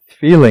writes, the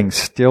feelings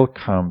still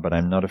come, but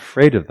I'm not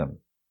afraid of them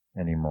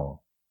anymore.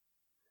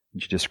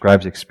 And she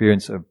describes the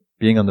experience of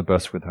being on the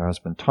bus with her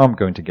husband Tom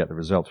going to get the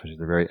results, which is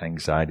a very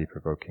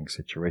anxiety-provoking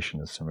situation,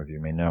 as some of you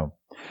may know.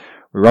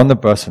 We're on the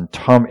bus and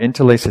Tom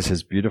interlaces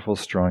his beautiful,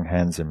 strong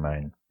hands in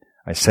mine.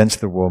 I sense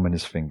the warmth in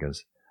his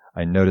fingers.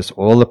 I notice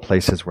all the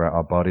places where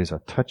our bodies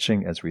are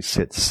touching as we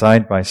sit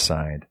side by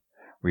side.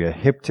 We are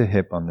hip to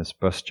hip on this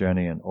bus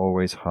journey and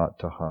always heart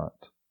to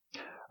heart.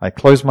 I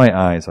close my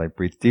eyes. I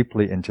breathe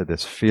deeply into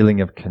this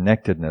feeling of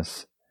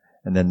connectedness,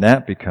 and then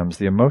that becomes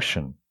the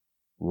emotion,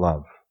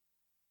 love.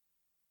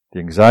 The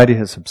anxiety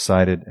has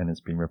subsided and it's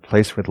been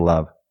replaced with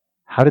love.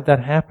 How did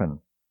that happen?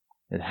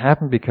 It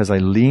happened because I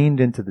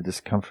leaned into the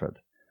discomfort.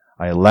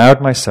 I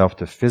allowed myself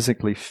to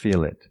physically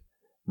feel it.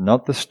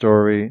 Not the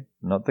story,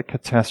 not the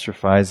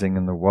catastrophizing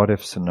and the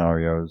what-if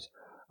scenarios,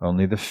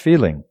 only the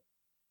feeling.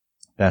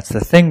 That's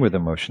the thing with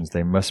emotions.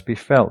 They must be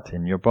felt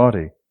in your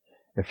body.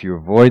 If you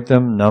avoid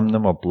them, numb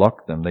them, or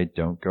block them, they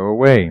don't go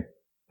away.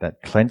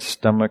 That clenched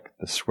stomach,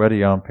 the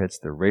sweaty armpits,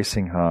 the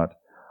racing heart,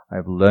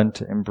 I've learned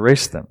to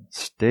embrace them.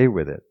 Stay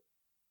with it.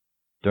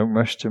 Don't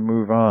rush to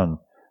move on.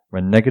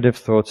 When negative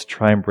thoughts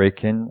try and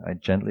break in, I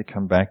gently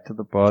come back to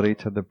the body,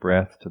 to the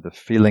breath, to the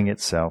feeling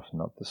itself,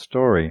 not the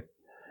story.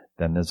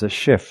 Then there's a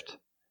shift.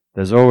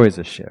 There's always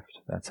a shift.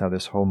 That's how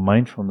this whole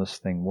mindfulness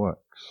thing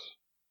works.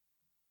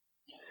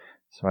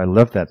 So I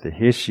love that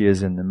here she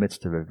is in the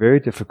midst of a very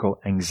difficult,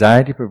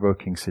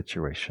 anxiety-provoking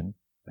situation,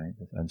 right?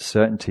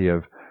 Uncertainty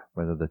of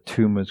whether the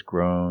tumor's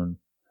grown,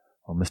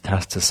 or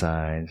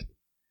metastasized.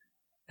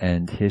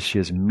 And here she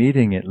is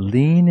meeting it,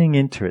 leaning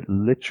into it,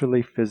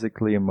 literally,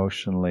 physically,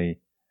 emotionally,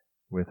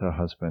 with her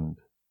husband.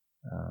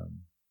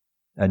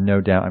 And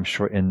no doubt, I'm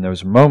sure in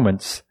those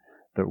moments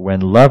that when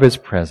love is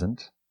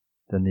present,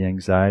 then the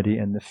anxiety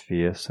and the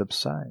fear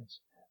subsides.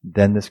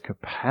 Then there's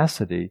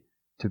capacity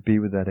to be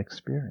with that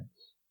experience.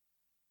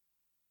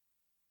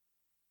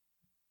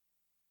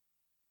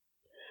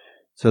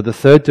 So the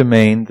third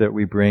domain that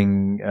we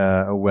bring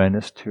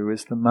awareness to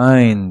is the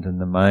mind.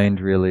 And the mind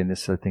really, and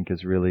this I think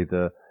is really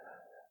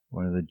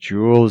one of the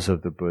jewels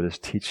of the Buddha's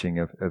teaching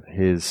of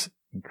his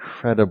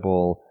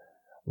incredible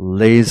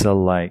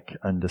laser-like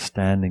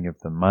understanding of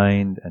the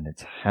mind and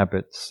its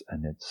habits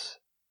and its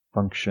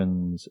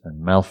functions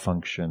and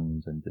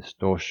malfunctions and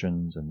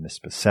distortions and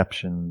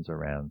misperceptions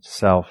around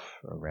self,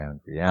 around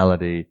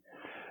reality,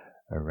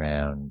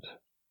 around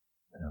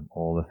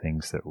all the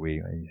things that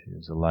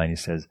there's a line he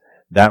says,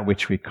 that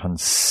which we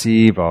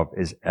conceive of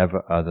is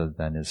ever other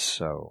than is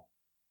so.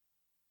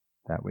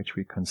 That which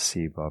we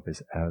conceive of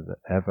is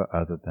ever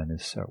other than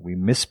is so. We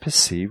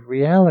misperceive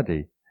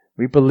reality.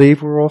 We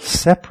believe we're all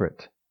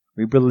separate.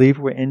 We believe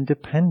we're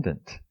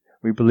independent.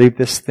 We believe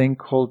this thing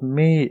called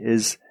me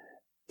is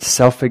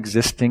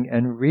self-existing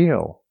and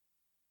real.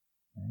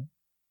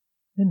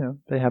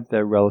 They have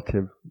their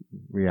relative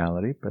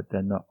reality, but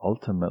they're not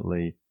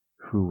ultimately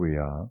who we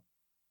are.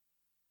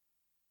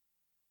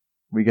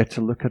 We get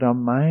to look at our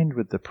mind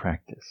with the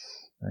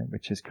practice, right?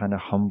 Which is kind of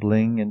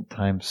humbling, at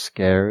times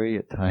scary,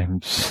 at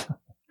times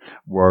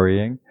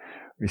worrying.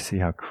 We see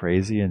how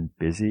crazy and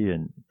busy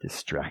and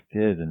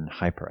distracted and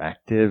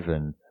hyperactive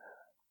and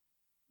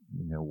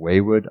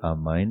wayward our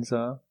minds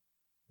are.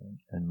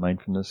 And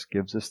mindfulness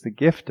gives us the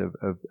gift of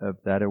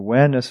that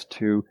awareness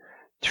to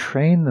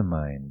train the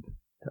mind,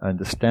 to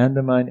understand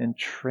the mind and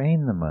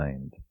train the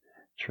mind.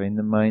 Train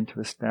the mind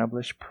to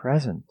establish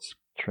presence.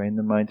 Train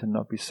the mind to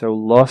not be so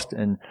lost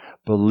in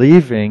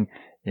believing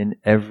in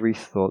every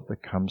thought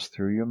that comes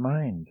through your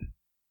mind.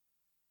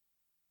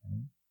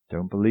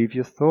 Don't believe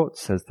your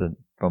thoughts, says the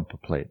bumper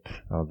plate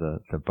or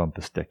the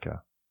bumper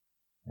sticker.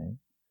 Okay?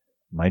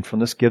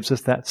 Mindfulness gives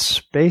us that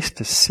space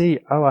to see,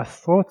 our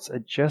thoughts are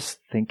just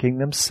thinking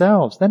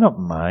themselves. They're not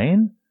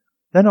mine.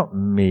 They're not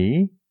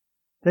me.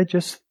 They're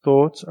just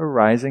thoughts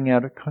arising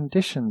out of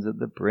conditions that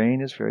the brain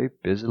is very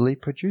busily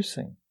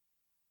producing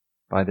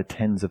by the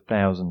tens of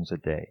thousands a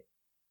day.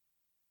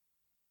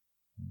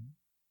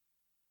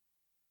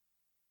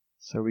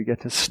 So we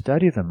get to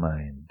study the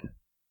mind,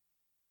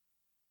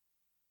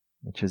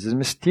 which is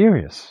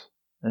mysterious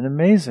and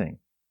amazing.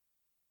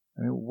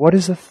 I mean, what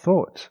is a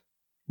thought?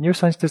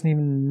 Neuroscience doesn't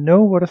even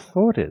know what a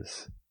thought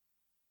is.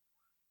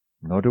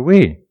 Nor do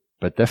we,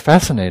 but they're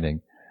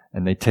fascinating,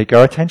 and they take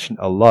our attention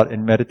a lot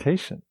in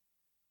meditation.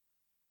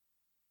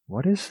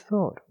 What is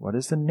thought? What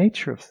is the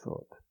nature of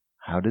thought?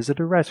 How does it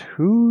arise?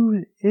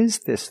 Who is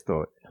this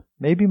thought?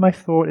 Maybe my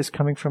thought is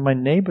coming from my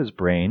neighbor's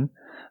brain,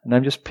 and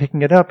I'm just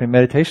picking it up in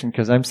meditation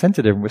because I'm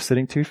sensitive and we're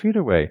sitting 2 feet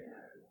away.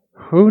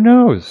 Who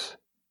knows?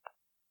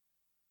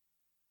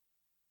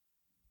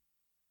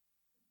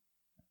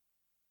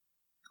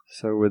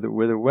 So with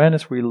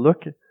awareness, we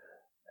look at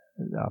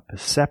our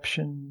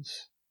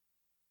perceptions,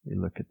 we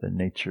look at the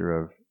nature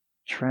of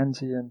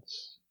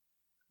transience,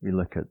 we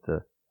look at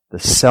the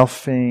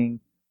selfing.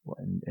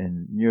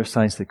 In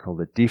neuroscience, they call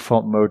the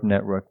default mode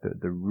network,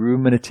 the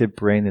ruminative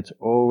brain that's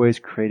always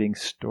creating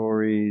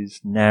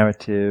stories,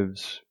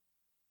 narratives,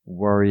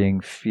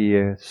 worrying,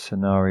 fear,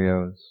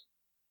 scenarios.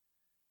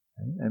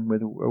 And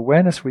with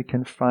awareness, we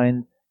can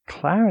find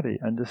clarity,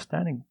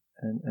 understanding,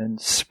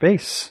 and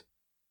space,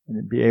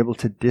 and be able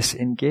to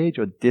disengage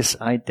or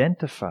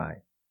disidentify,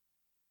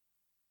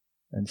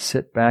 and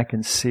sit back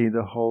and see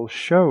the whole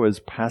show as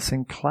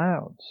passing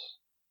clouds,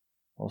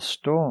 or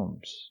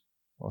storms,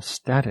 or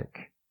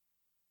static.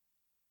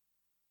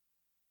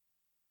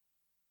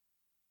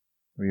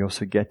 We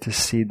also get to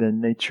see the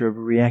nature of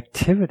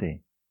reactivity.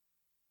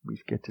 We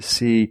get to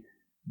see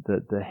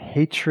the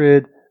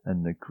hatred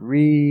and the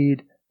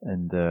greed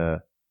and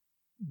the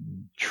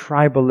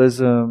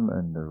tribalism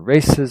and the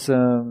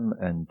racism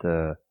and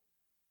the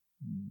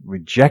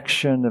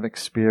rejection of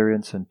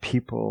experience and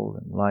people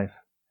and life.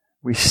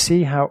 We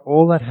see how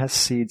all that has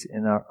seeds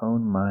in our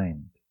own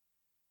mind.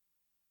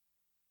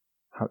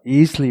 How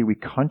easily we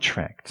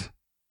contract.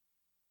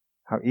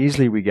 How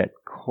easily we get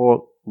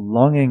caught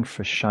longing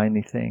for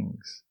shiny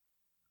things,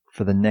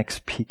 for the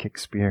next peak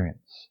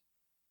experience.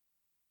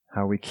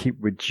 How we keep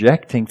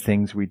rejecting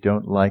things we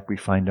don't like, we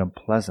find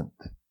unpleasant.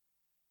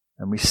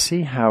 And we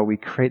see how we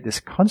create this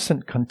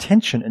constant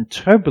contention and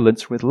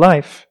turbulence with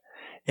life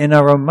in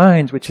our own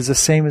minds, which is the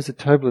same as the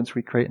turbulence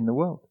we create in the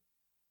world.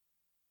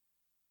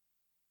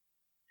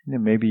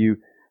 Maybe you've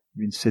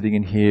been sitting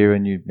in here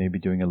and you may be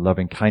doing a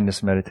loving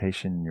kindness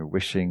meditation and you're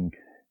wishing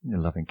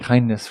loving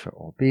kindness for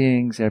all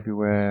beings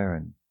everywhere,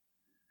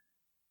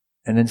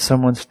 and then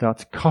someone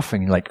starts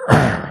coughing, you're like,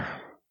 I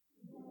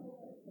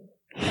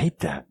hate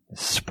that. It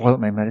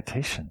spoiled my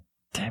meditation.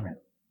 Damn it.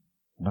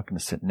 I'm not going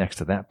to sit next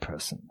to that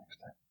person next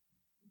time.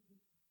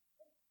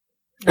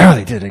 Oh,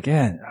 they did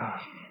again. Oh.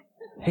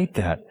 Hate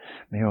that.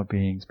 May all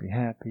beings be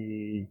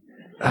happy.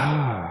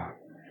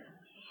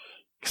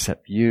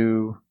 Except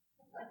you.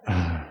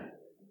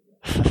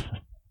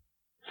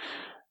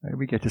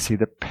 We get to see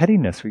the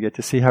pettiness. We get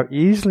to see how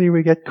easily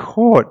we get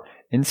caught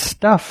in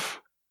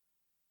stuff.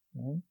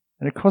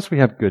 And of course we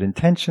have good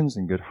intentions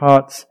and good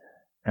hearts,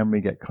 and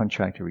we get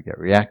contracted, we get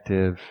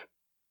reactive,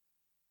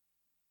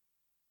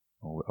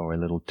 or a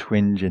little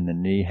twinge in the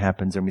knee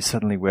happens, and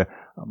we're,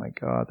 oh my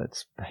God,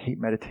 I hate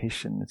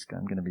meditation.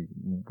 I'm going to be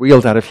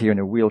wheeled out of here in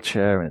a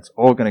wheelchair, and it's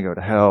all going to go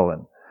to hell,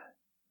 and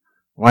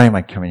why am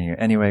I coming here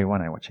anyway? Why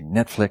am I watching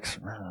Netflix?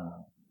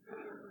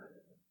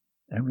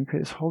 And we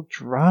create this whole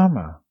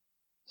drama.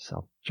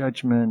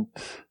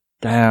 Self-judgment,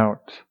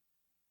 doubt.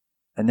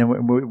 And then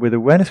with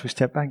awareness, we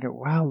step back and go,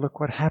 wow, look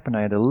what happened.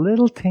 I had a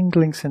little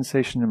tingling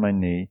sensation in my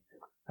knee.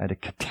 I had a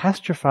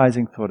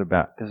catastrophizing thought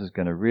about this is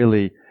going to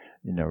really,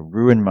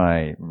 ruin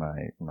my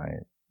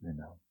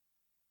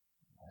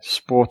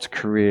sports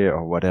career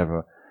or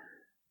whatever.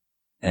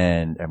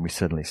 And we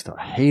suddenly start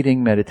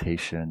hating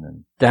meditation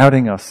and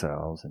doubting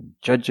ourselves and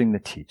judging the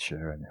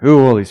teacher and who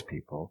are all these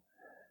people.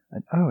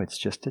 And it's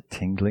just a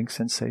tingling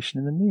sensation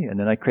in the knee. And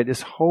then I create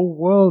this whole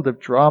world of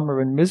drama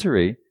and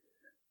misery.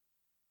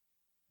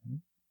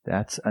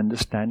 That's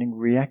understanding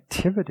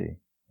reactivity.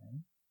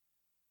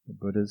 The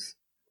Buddha's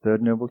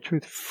third noble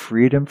truth,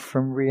 freedom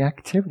from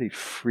reactivity,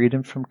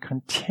 freedom from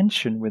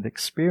contention with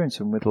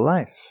experience and with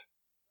life.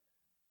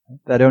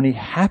 That only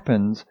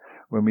happens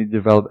when we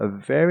develop a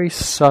very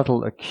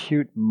subtle,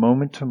 acute,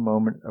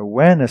 moment-to-moment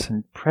awareness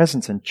and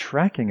presence and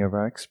tracking of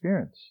our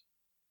experience,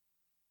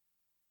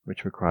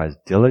 which requires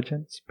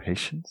diligence,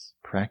 patience,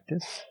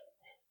 practice,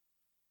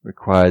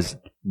 requires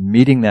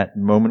meeting that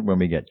moment when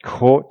we get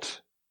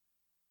caught,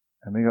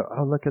 and we go,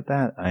 oh, look at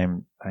that,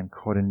 I'm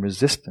caught in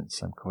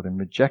resistance, I'm caught in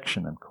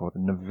rejection, I'm caught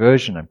in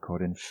aversion, I'm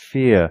caught in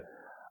fear.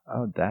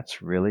 Oh,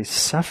 that's really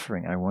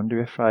suffering. I wonder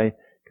if I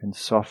can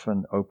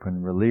soften,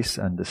 open, release,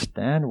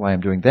 understand why I'm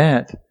doing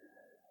that,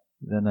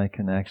 then I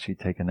can actually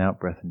take an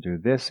out-breath and do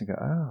this and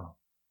go,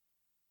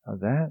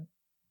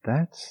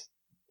 that's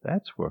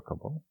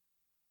workable.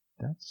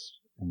 That's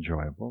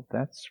enjoyable.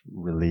 That's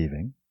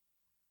relieving.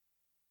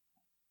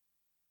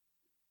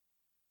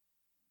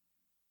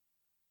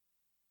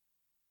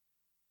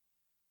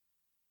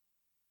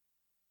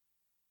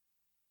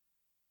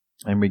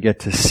 And we get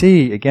to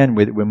see, again,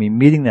 when we're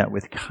meeting that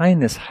with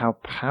kindness, how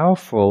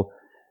powerful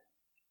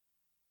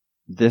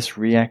this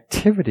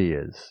reactivity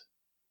is.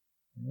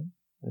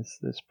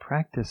 This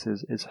practice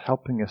is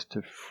helping us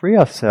to free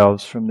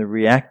ourselves from the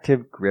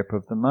reactive grip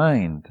of the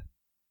mind.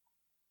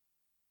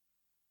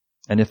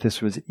 And if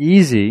this was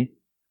easy,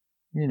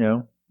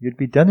 you'd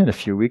be done in a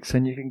few weeks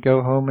and you can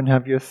go home and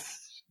have your,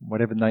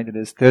 whatever night it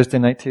is, Thursday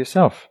night to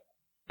yourself.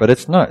 But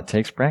it's not. It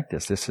takes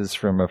practice. This is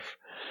from a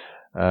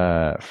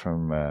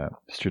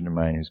student of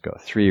mine who's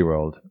got a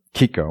 3-year-old,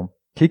 Kiko.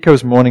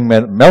 Kiko's morning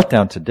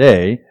meltdown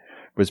today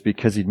was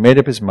because he'd made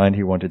up his mind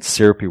he wanted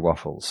syrupy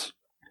waffles.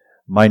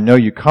 My no,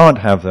 you can't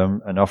have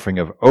them, an offering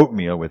of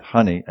oatmeal with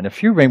honey and a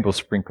few rainbow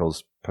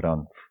sprinkles put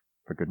on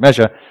for good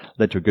measure,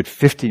 led to a good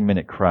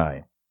 15-minute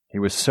cry. He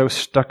was so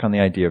stuck on the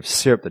idea of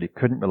syrup that he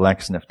couldn't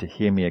relax enough to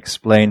hear me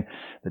explain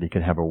that he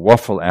could have a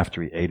waffle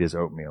after he ate his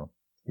oatmeal.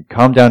 He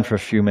calmed down for a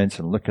few minutes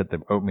and looked at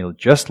the oatmeal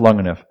just long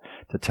enough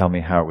to tell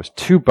me how it was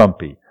too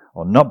bumpy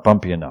or not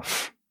bumpy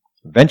enough.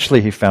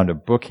 Eventually he found a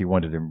book he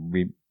wanted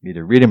me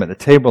to read him at the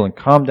table and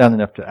calm down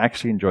enough to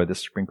actually enjoy the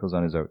sprinkles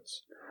on his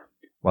oats.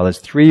 While his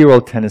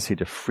 3-year-old tendency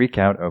to freak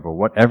out over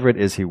whatever it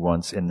is he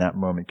wants in that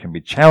moment can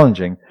be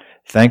challenging,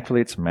 thankfully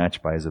it's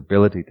matched by his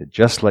ability to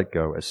just let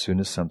go as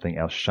soon as something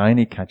else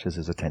shiny catches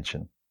his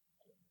attention.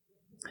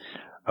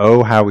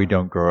 Oh, how we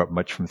don't grow up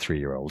much from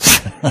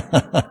 3-year-olds.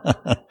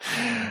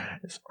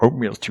 This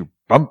oatmeal's too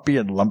bumpy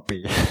and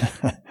lumpy.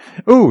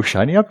 Ooh,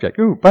 shiny object.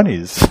 Ooh,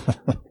 bunnies.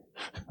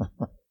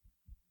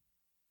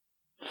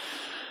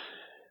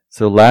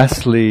 So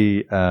lastly,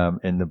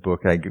 in the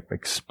book, I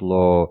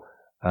explore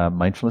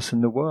mindfulness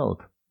in the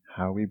world.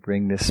 How we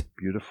bring this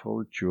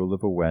beautiful jewel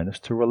of awareness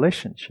to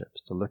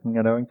relationships, to looking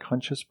at our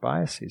unconscious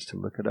biases, to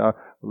look at our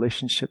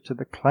relationship to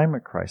the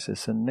climate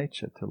crisis and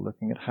nature, to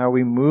looking at how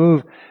we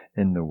move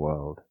in the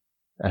world,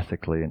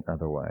 ethically and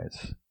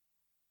otherwise.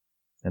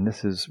 And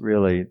this is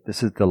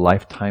the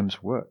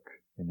lifetime's work.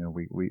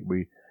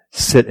 We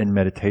sit in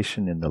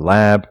meditation in the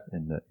lab,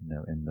 in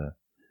the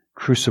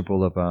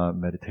crucible of our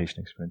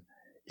meditation experience,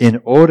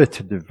 in order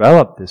to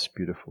develop this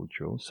beautiful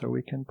jewel so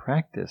we can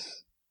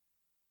practice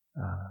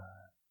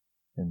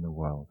in the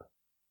world.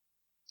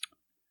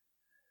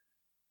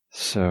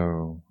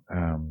 So,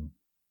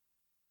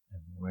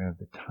 where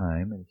the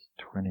time is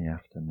 20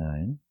 after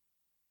 9.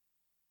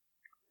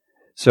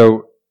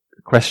 So,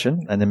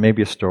 question, and then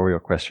maybe a story or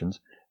questions.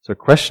 So,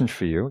 question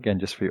for you, again,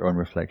 just for your own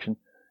reflection.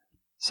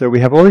 So, we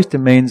have all these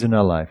domains in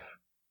our life.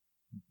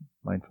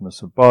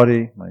 Mindfulness of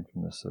body,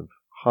 mindfulness of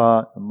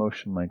heart,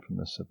 emotion,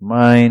 mindfulness of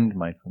mind,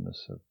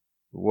 mindfulness of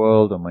the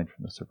world, or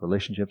mindfulness of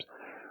relationships.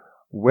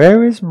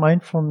 Where is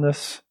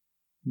mindfulness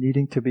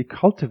needing to be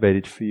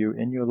cultivated for you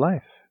in your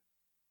life?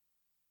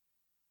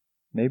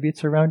 Maybe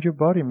it's around your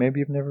body. Maybe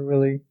you've never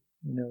really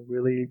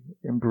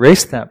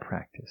embraced that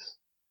practice.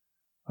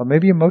 Or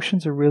maybe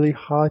emotions are really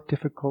hard,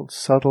 difficult,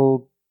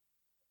 subtle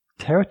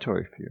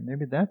territory for you.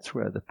 Maybe that's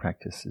where the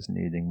practice is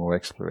needing more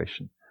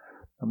exploration.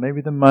 Or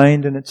maybe the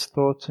mind and its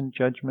thoughts and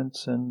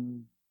judgments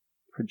and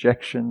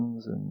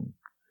projections, and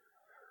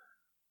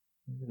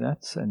maybe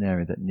that's an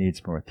area that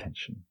needs more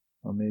attention.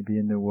 Or maybe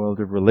in the world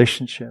of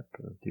relationship,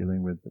 or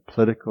dealing with the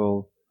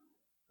political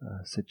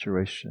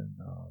situation,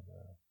 or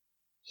the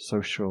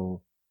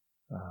social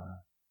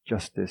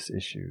justice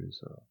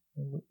issues. Or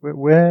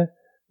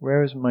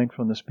where is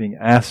mindfulness being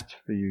asked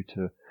for you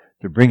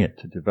to bring it,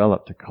 to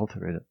develop, to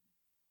cultivate it?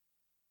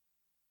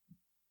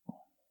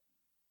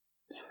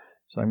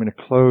 So I'm going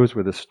to close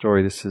with a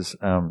story. This is,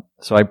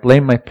 so I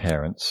blame my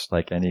parents,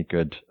 like any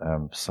good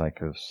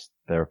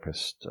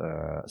psychotherapist,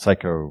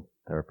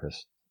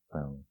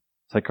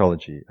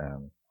 psychology,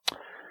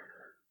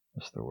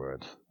 what's the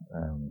word?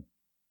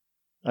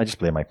 I just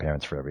blame my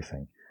parents for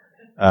everything.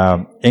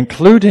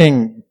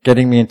 Including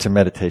getting me into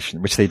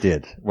meditation, which they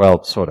did.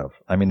 Well, sort of.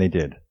 I mean, they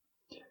did.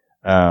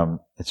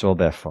 It's all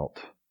their fault.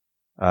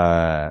 We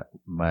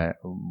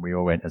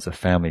all went as a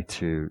family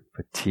for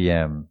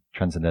TM,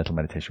 Transcendental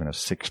Meditation, when I was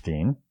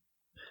 16.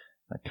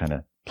 That kind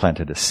of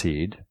planted a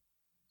seed.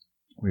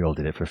 We all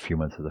did it for a few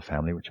months as a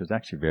family, which was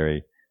actually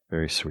very,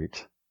 very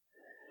sweet.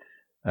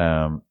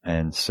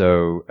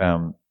 So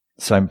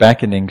I'm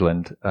back in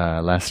England,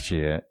 last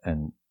year,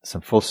 and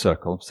some full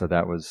circle. So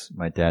that was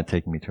my dad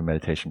taking me to a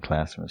meditation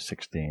class when I was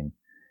 16.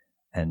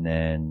 And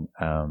then,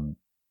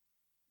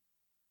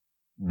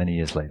 many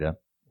years later,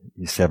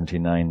 he's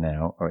 79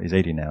 now, or he's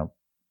 80 now,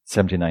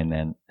 79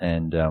 then,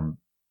 and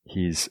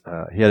he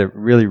had a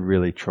really,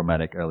 really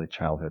traumatic early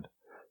childhood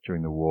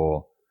during the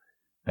war,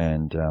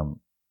 and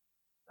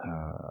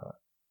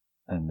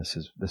this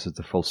is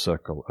the full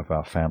circle of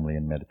our family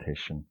in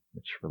meditation,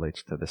 which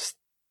relates to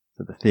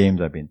the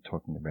themes I've been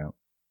talking about.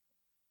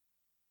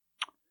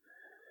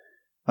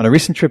 On a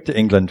recent trip to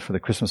England for the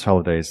Christmas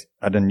holidays,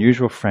 I had an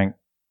unusual frank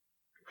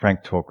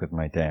talk with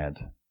my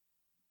dad.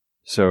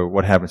 So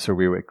what happened? So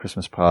we were at a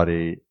Christmas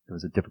party. It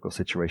was a difficult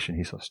situation.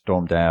 He sort of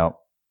stormed out,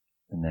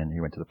 and then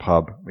he went to the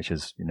pub, which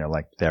is,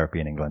 like therapy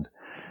in England.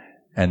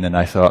 And then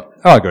I thought,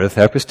 I'll go to the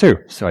therapist too.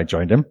 So I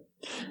joined him.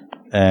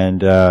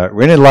 And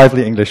we're in a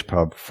lively English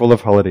pub full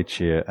of holiday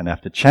cheer. And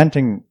after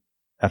chatting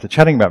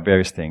about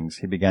various things,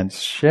 he began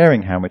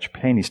sharing how much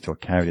pain he still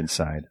carried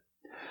inside.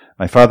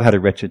 My father had a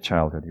wretched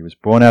childhood. He was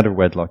born out of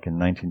wedlock in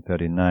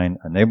 1939,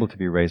 unable to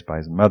be raised by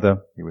his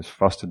mother. He was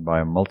fostered by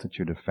a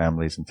multitude of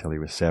families until he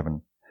was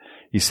 7.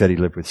 He said he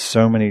lived with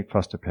so many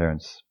foster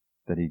parents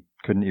that he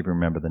couldn't even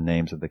remember the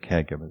names of the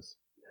caregivers.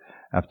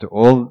 After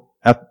all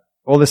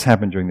this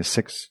happened during the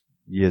 6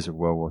 years of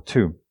World War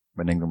II,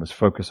 when England was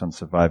focused on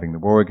surviving the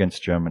war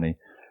against Germany,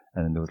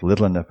 and there was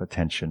little enough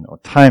attention or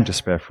time to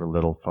spare for a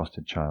little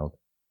fostered child.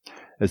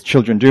 As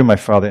children do, my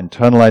father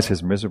internalized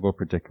his miserable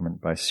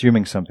predicament by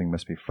assuming something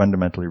must be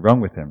fundamentally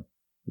wrong with him.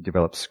 He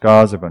developed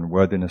scars of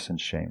unworthiness and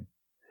shame.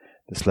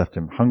 This left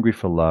him hungry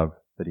for love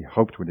that he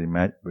hoped would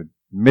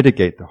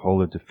mitigate the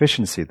hole of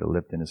deficiency that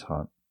lived in his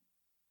heart.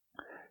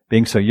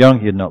 Being so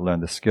young, he had not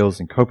learned the skills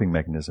and coping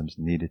mechanisms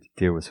needed to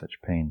deal with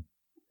such pain.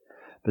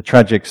 The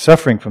tragic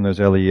suffering from those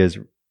early years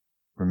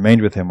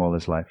remained with him all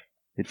his life.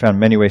 He'd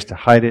found many ways to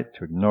hide it,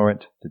 to ignore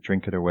it, to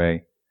drink it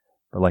away,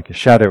 but like a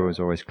shadow, it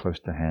was always close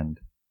to hand.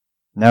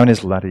 Now in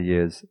his latter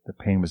years, the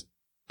pain was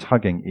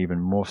tugging even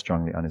more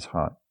strongly on his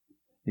heart.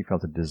 He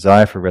felt a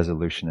desire for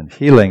resolution and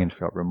healing, and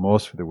felt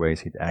remorse for the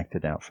ways he'd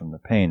acted out from the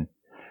pain.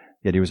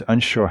 Yet he was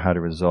unsure how to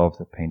resolve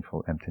the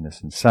painful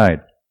emptiness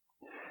inside.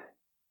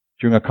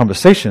 During our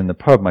conversation in the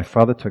pub, my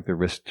father took the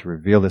risk to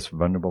reveal this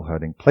vulnerable,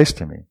 hurting place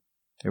to me.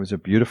 It was a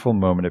beautiful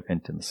moment of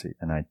intimacy,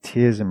 and I had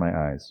tears in my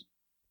eyes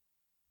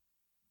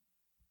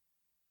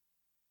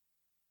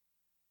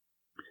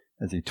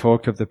as he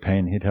talked of the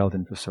pain he'd held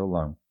in for so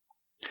long.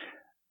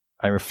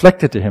 I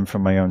reflected to him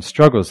from my own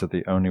struggles that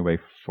the only way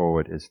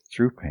forward is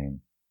through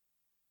pain.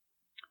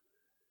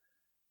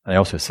 I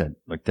also said,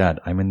 look, Dad,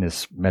 I'm in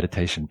this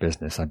meditation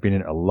business. I've been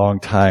in it a long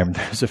time.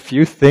 There's a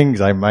few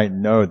things I might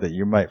know that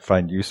you might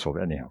find useful.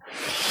 Anyhow,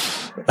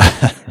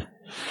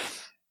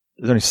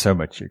 there's only so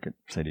much you can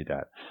say to your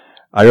dad.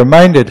 I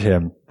reminded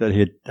him that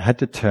he had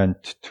to turn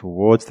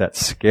towards that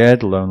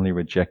scared, lonely,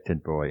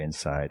 rejected boy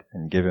inside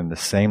and give him the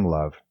same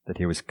love that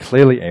he was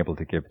clearly able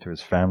to give to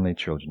his family,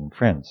 children, and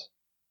friends.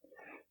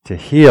 To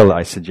heal,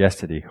 I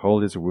suggested he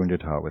hold his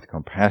wounded heart with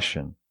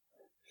compassion,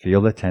 feel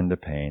the tender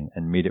pain,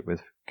 and meet it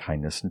with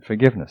kindness and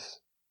forgiveness.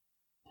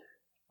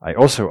 I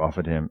also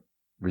offered him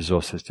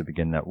resources to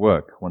begin that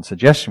work. One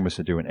suggestion was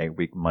to do an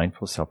 8-week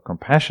mindful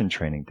self-compassion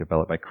training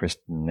developed by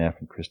Kristen Neff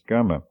and Chris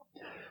Germer.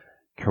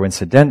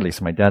 Coincidentally,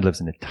 so my dad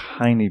lives in a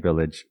tiny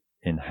village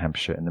in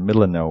Hampshire in the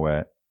middle of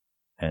nowhere,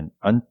 and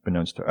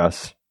unbeknownst to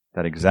us,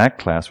 that exact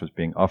class was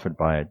being offered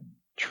by a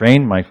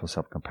trained mindful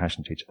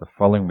self-compassion teacher the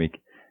following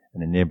week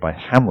in a nearby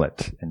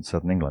hamlet in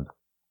southern England.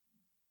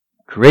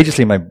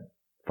 Courageously, my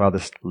father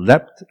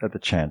leapt at the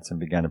chance and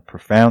began a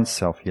profound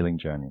self-healing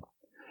journey.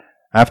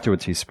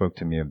 Afterwards, he spoke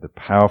to me of the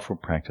powerful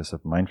practice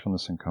of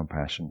mindfulness and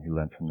compassion he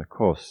learned from the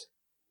Course.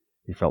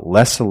 He felt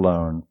less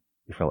alone.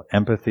 He felt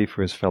empathy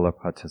for his fellow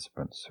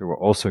participants who were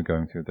also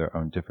going through their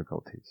own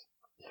difficulties.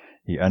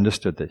 He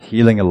understood that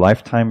healing a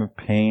lifetime of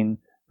pain,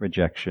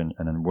 rejection,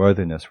 and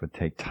unworthiness would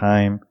take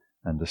time,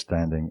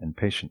 understanding, and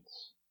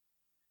patience.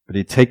 But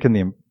he'd taken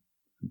the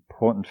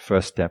important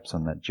first steps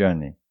on that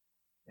journey.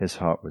 His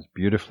heart was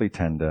beautifully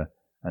tender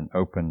and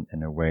open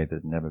in a way that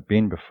had never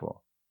been before.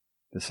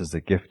 This is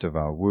the gift of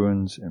our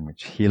wounds, in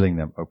which healing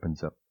them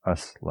opens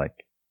us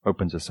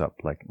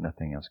up like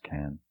nothing else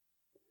can.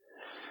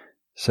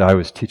 So I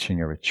was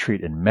teaching a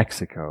retreat in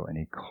Mexico, and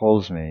he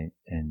calls me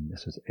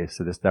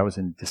that was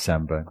in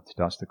December.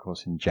 Starts the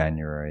course in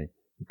January.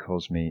 He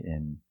calls me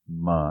in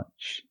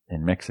March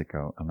in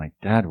Mexico. I'm like,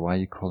 Dad, why are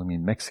you calling me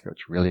in Mexico?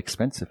 It's really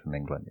expensive from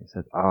England. He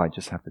said, I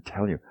just have to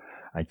tell you,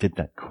 I did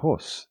that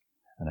course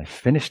and I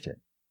finished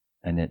it.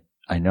 And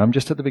I know I'm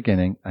just at the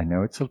beginning. I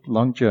know it's a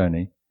long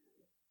journey,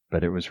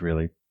 but it was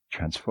really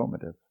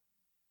transformative.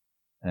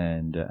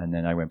 And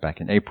then I went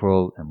back in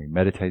April and we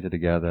meditated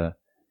together.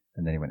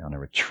 And then he went on a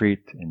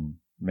retreat in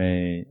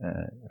May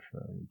for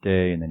a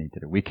day, and then he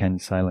did a weekend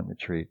silent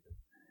retreat.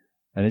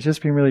 And it's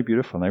just been really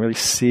beautiful. And I really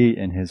see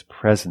in his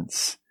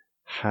presence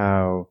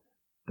how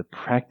the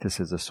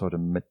practices are sort of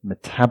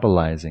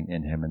metabolizing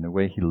in him, and the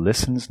way he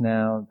listens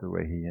now, the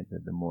way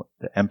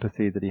the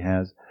empathy that he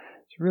has.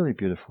 It's really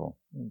beautiful,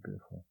 really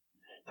beautiful.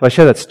 So I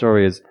share that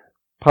story as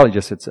partly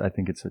just I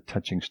think it's a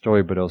touching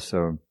story, but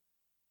also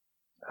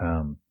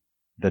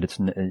that it's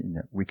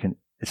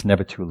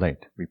never too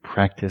late. We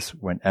practice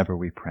whenever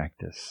we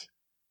practice.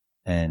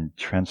 And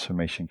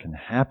transformation can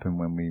happen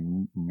when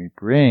we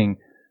bring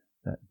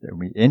that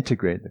we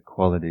integrate the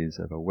qualities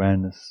of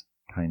awareness,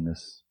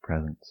 kindness,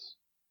 presence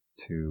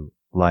to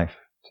life,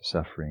 to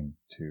suffering,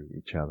 to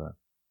each other.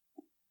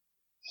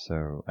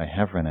 So I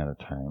have run out of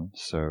time.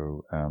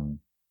 So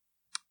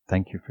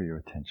thank you for your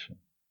attention.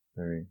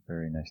 Very,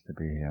 very nice to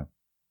be here.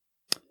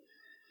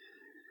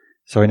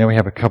 So I know we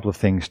have a couple of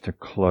things to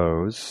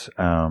close.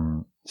 I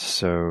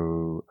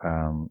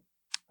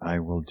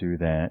will do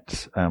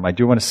that. I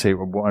do want to say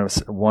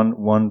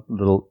one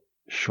little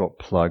short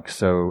plug.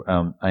 So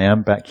I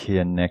am back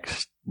here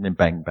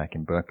back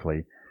in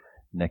Berkeley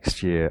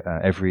next year.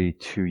 Every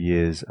 2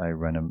 years I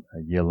run a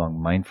year-long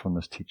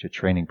mindfulness teacher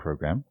training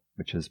program,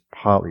 which is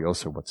partly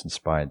also what's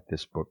inspired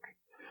this book,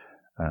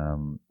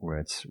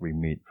 where we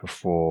meet for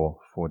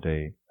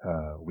four-day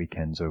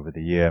weekends over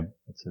the year.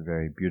 It's a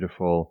very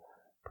beautiful,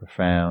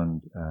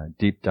 profound,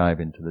 deep dive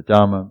into the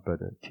Dharma, but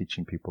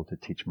teaching people to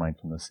teach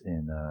mindfulness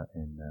in a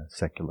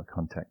secular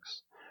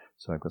context.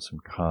 So I've got some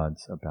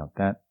cards about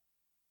that.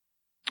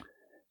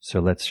 So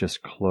let's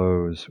just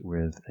close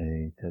with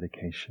a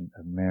dedication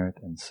of merit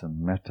and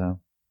some metta.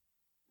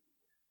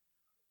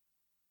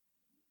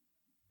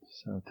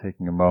 So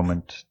taking a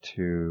moment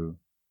to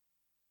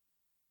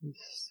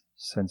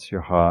sense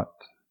your heart,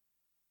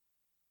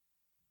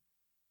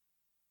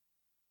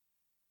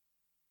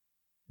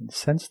 and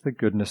sense the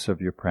goodness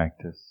of your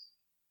practice,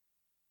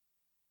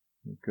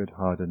 your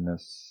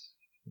good-heartedness,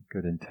 your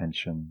good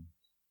intention,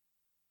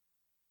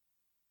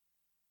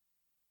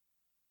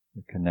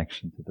 your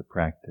connection to the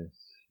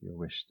practice, your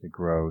wish to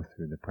grow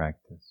through the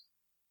practice.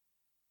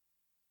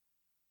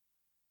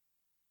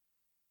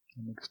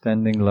 And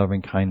extending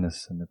loving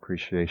kindness and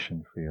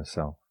appreciation for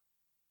yourself,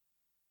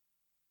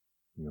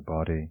 for your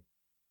body,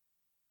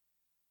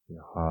 for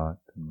your heart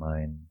and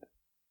mind.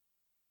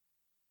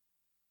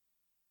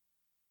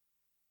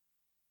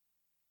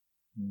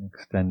 And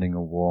extending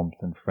a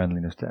warmth and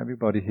friendliness to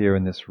everybody here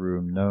in this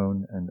room,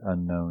 known and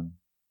unknown.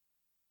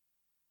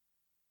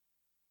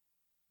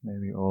 May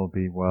we all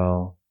be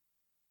well,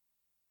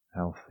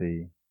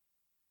 healthy,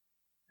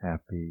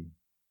 happy,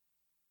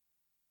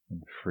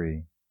 and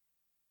free.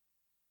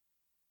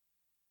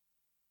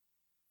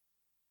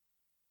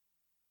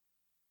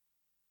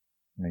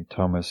 May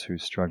Thomas,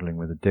 who's struggling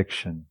with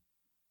addiction,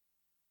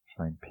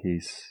 find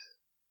peace,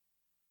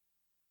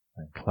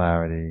 find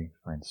clarity,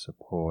 find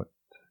support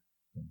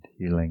and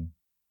healing.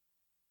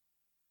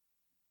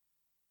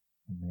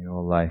 And may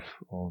all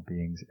life, all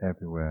beings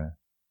everywhere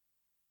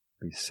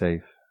be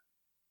safe,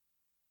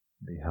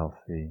 be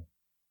healthy,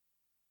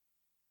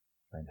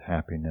 find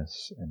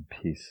happiness and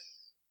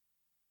peace.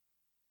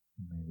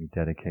 And may we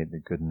dedicate the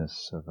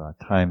goodness of our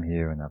time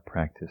here and our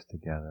practice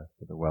together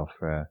for the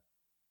welfare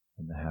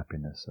and the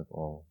happiness of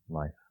all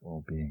life,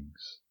 all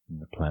beings, and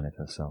the planet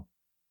herself.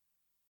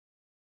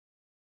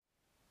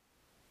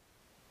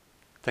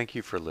 Thank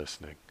you for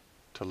listening.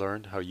 To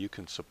learn how you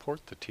can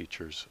support the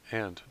teachers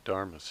and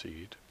Dharma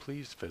Seed,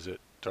 please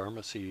visit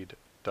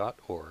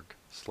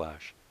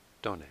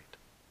dharmaseed.org/donate.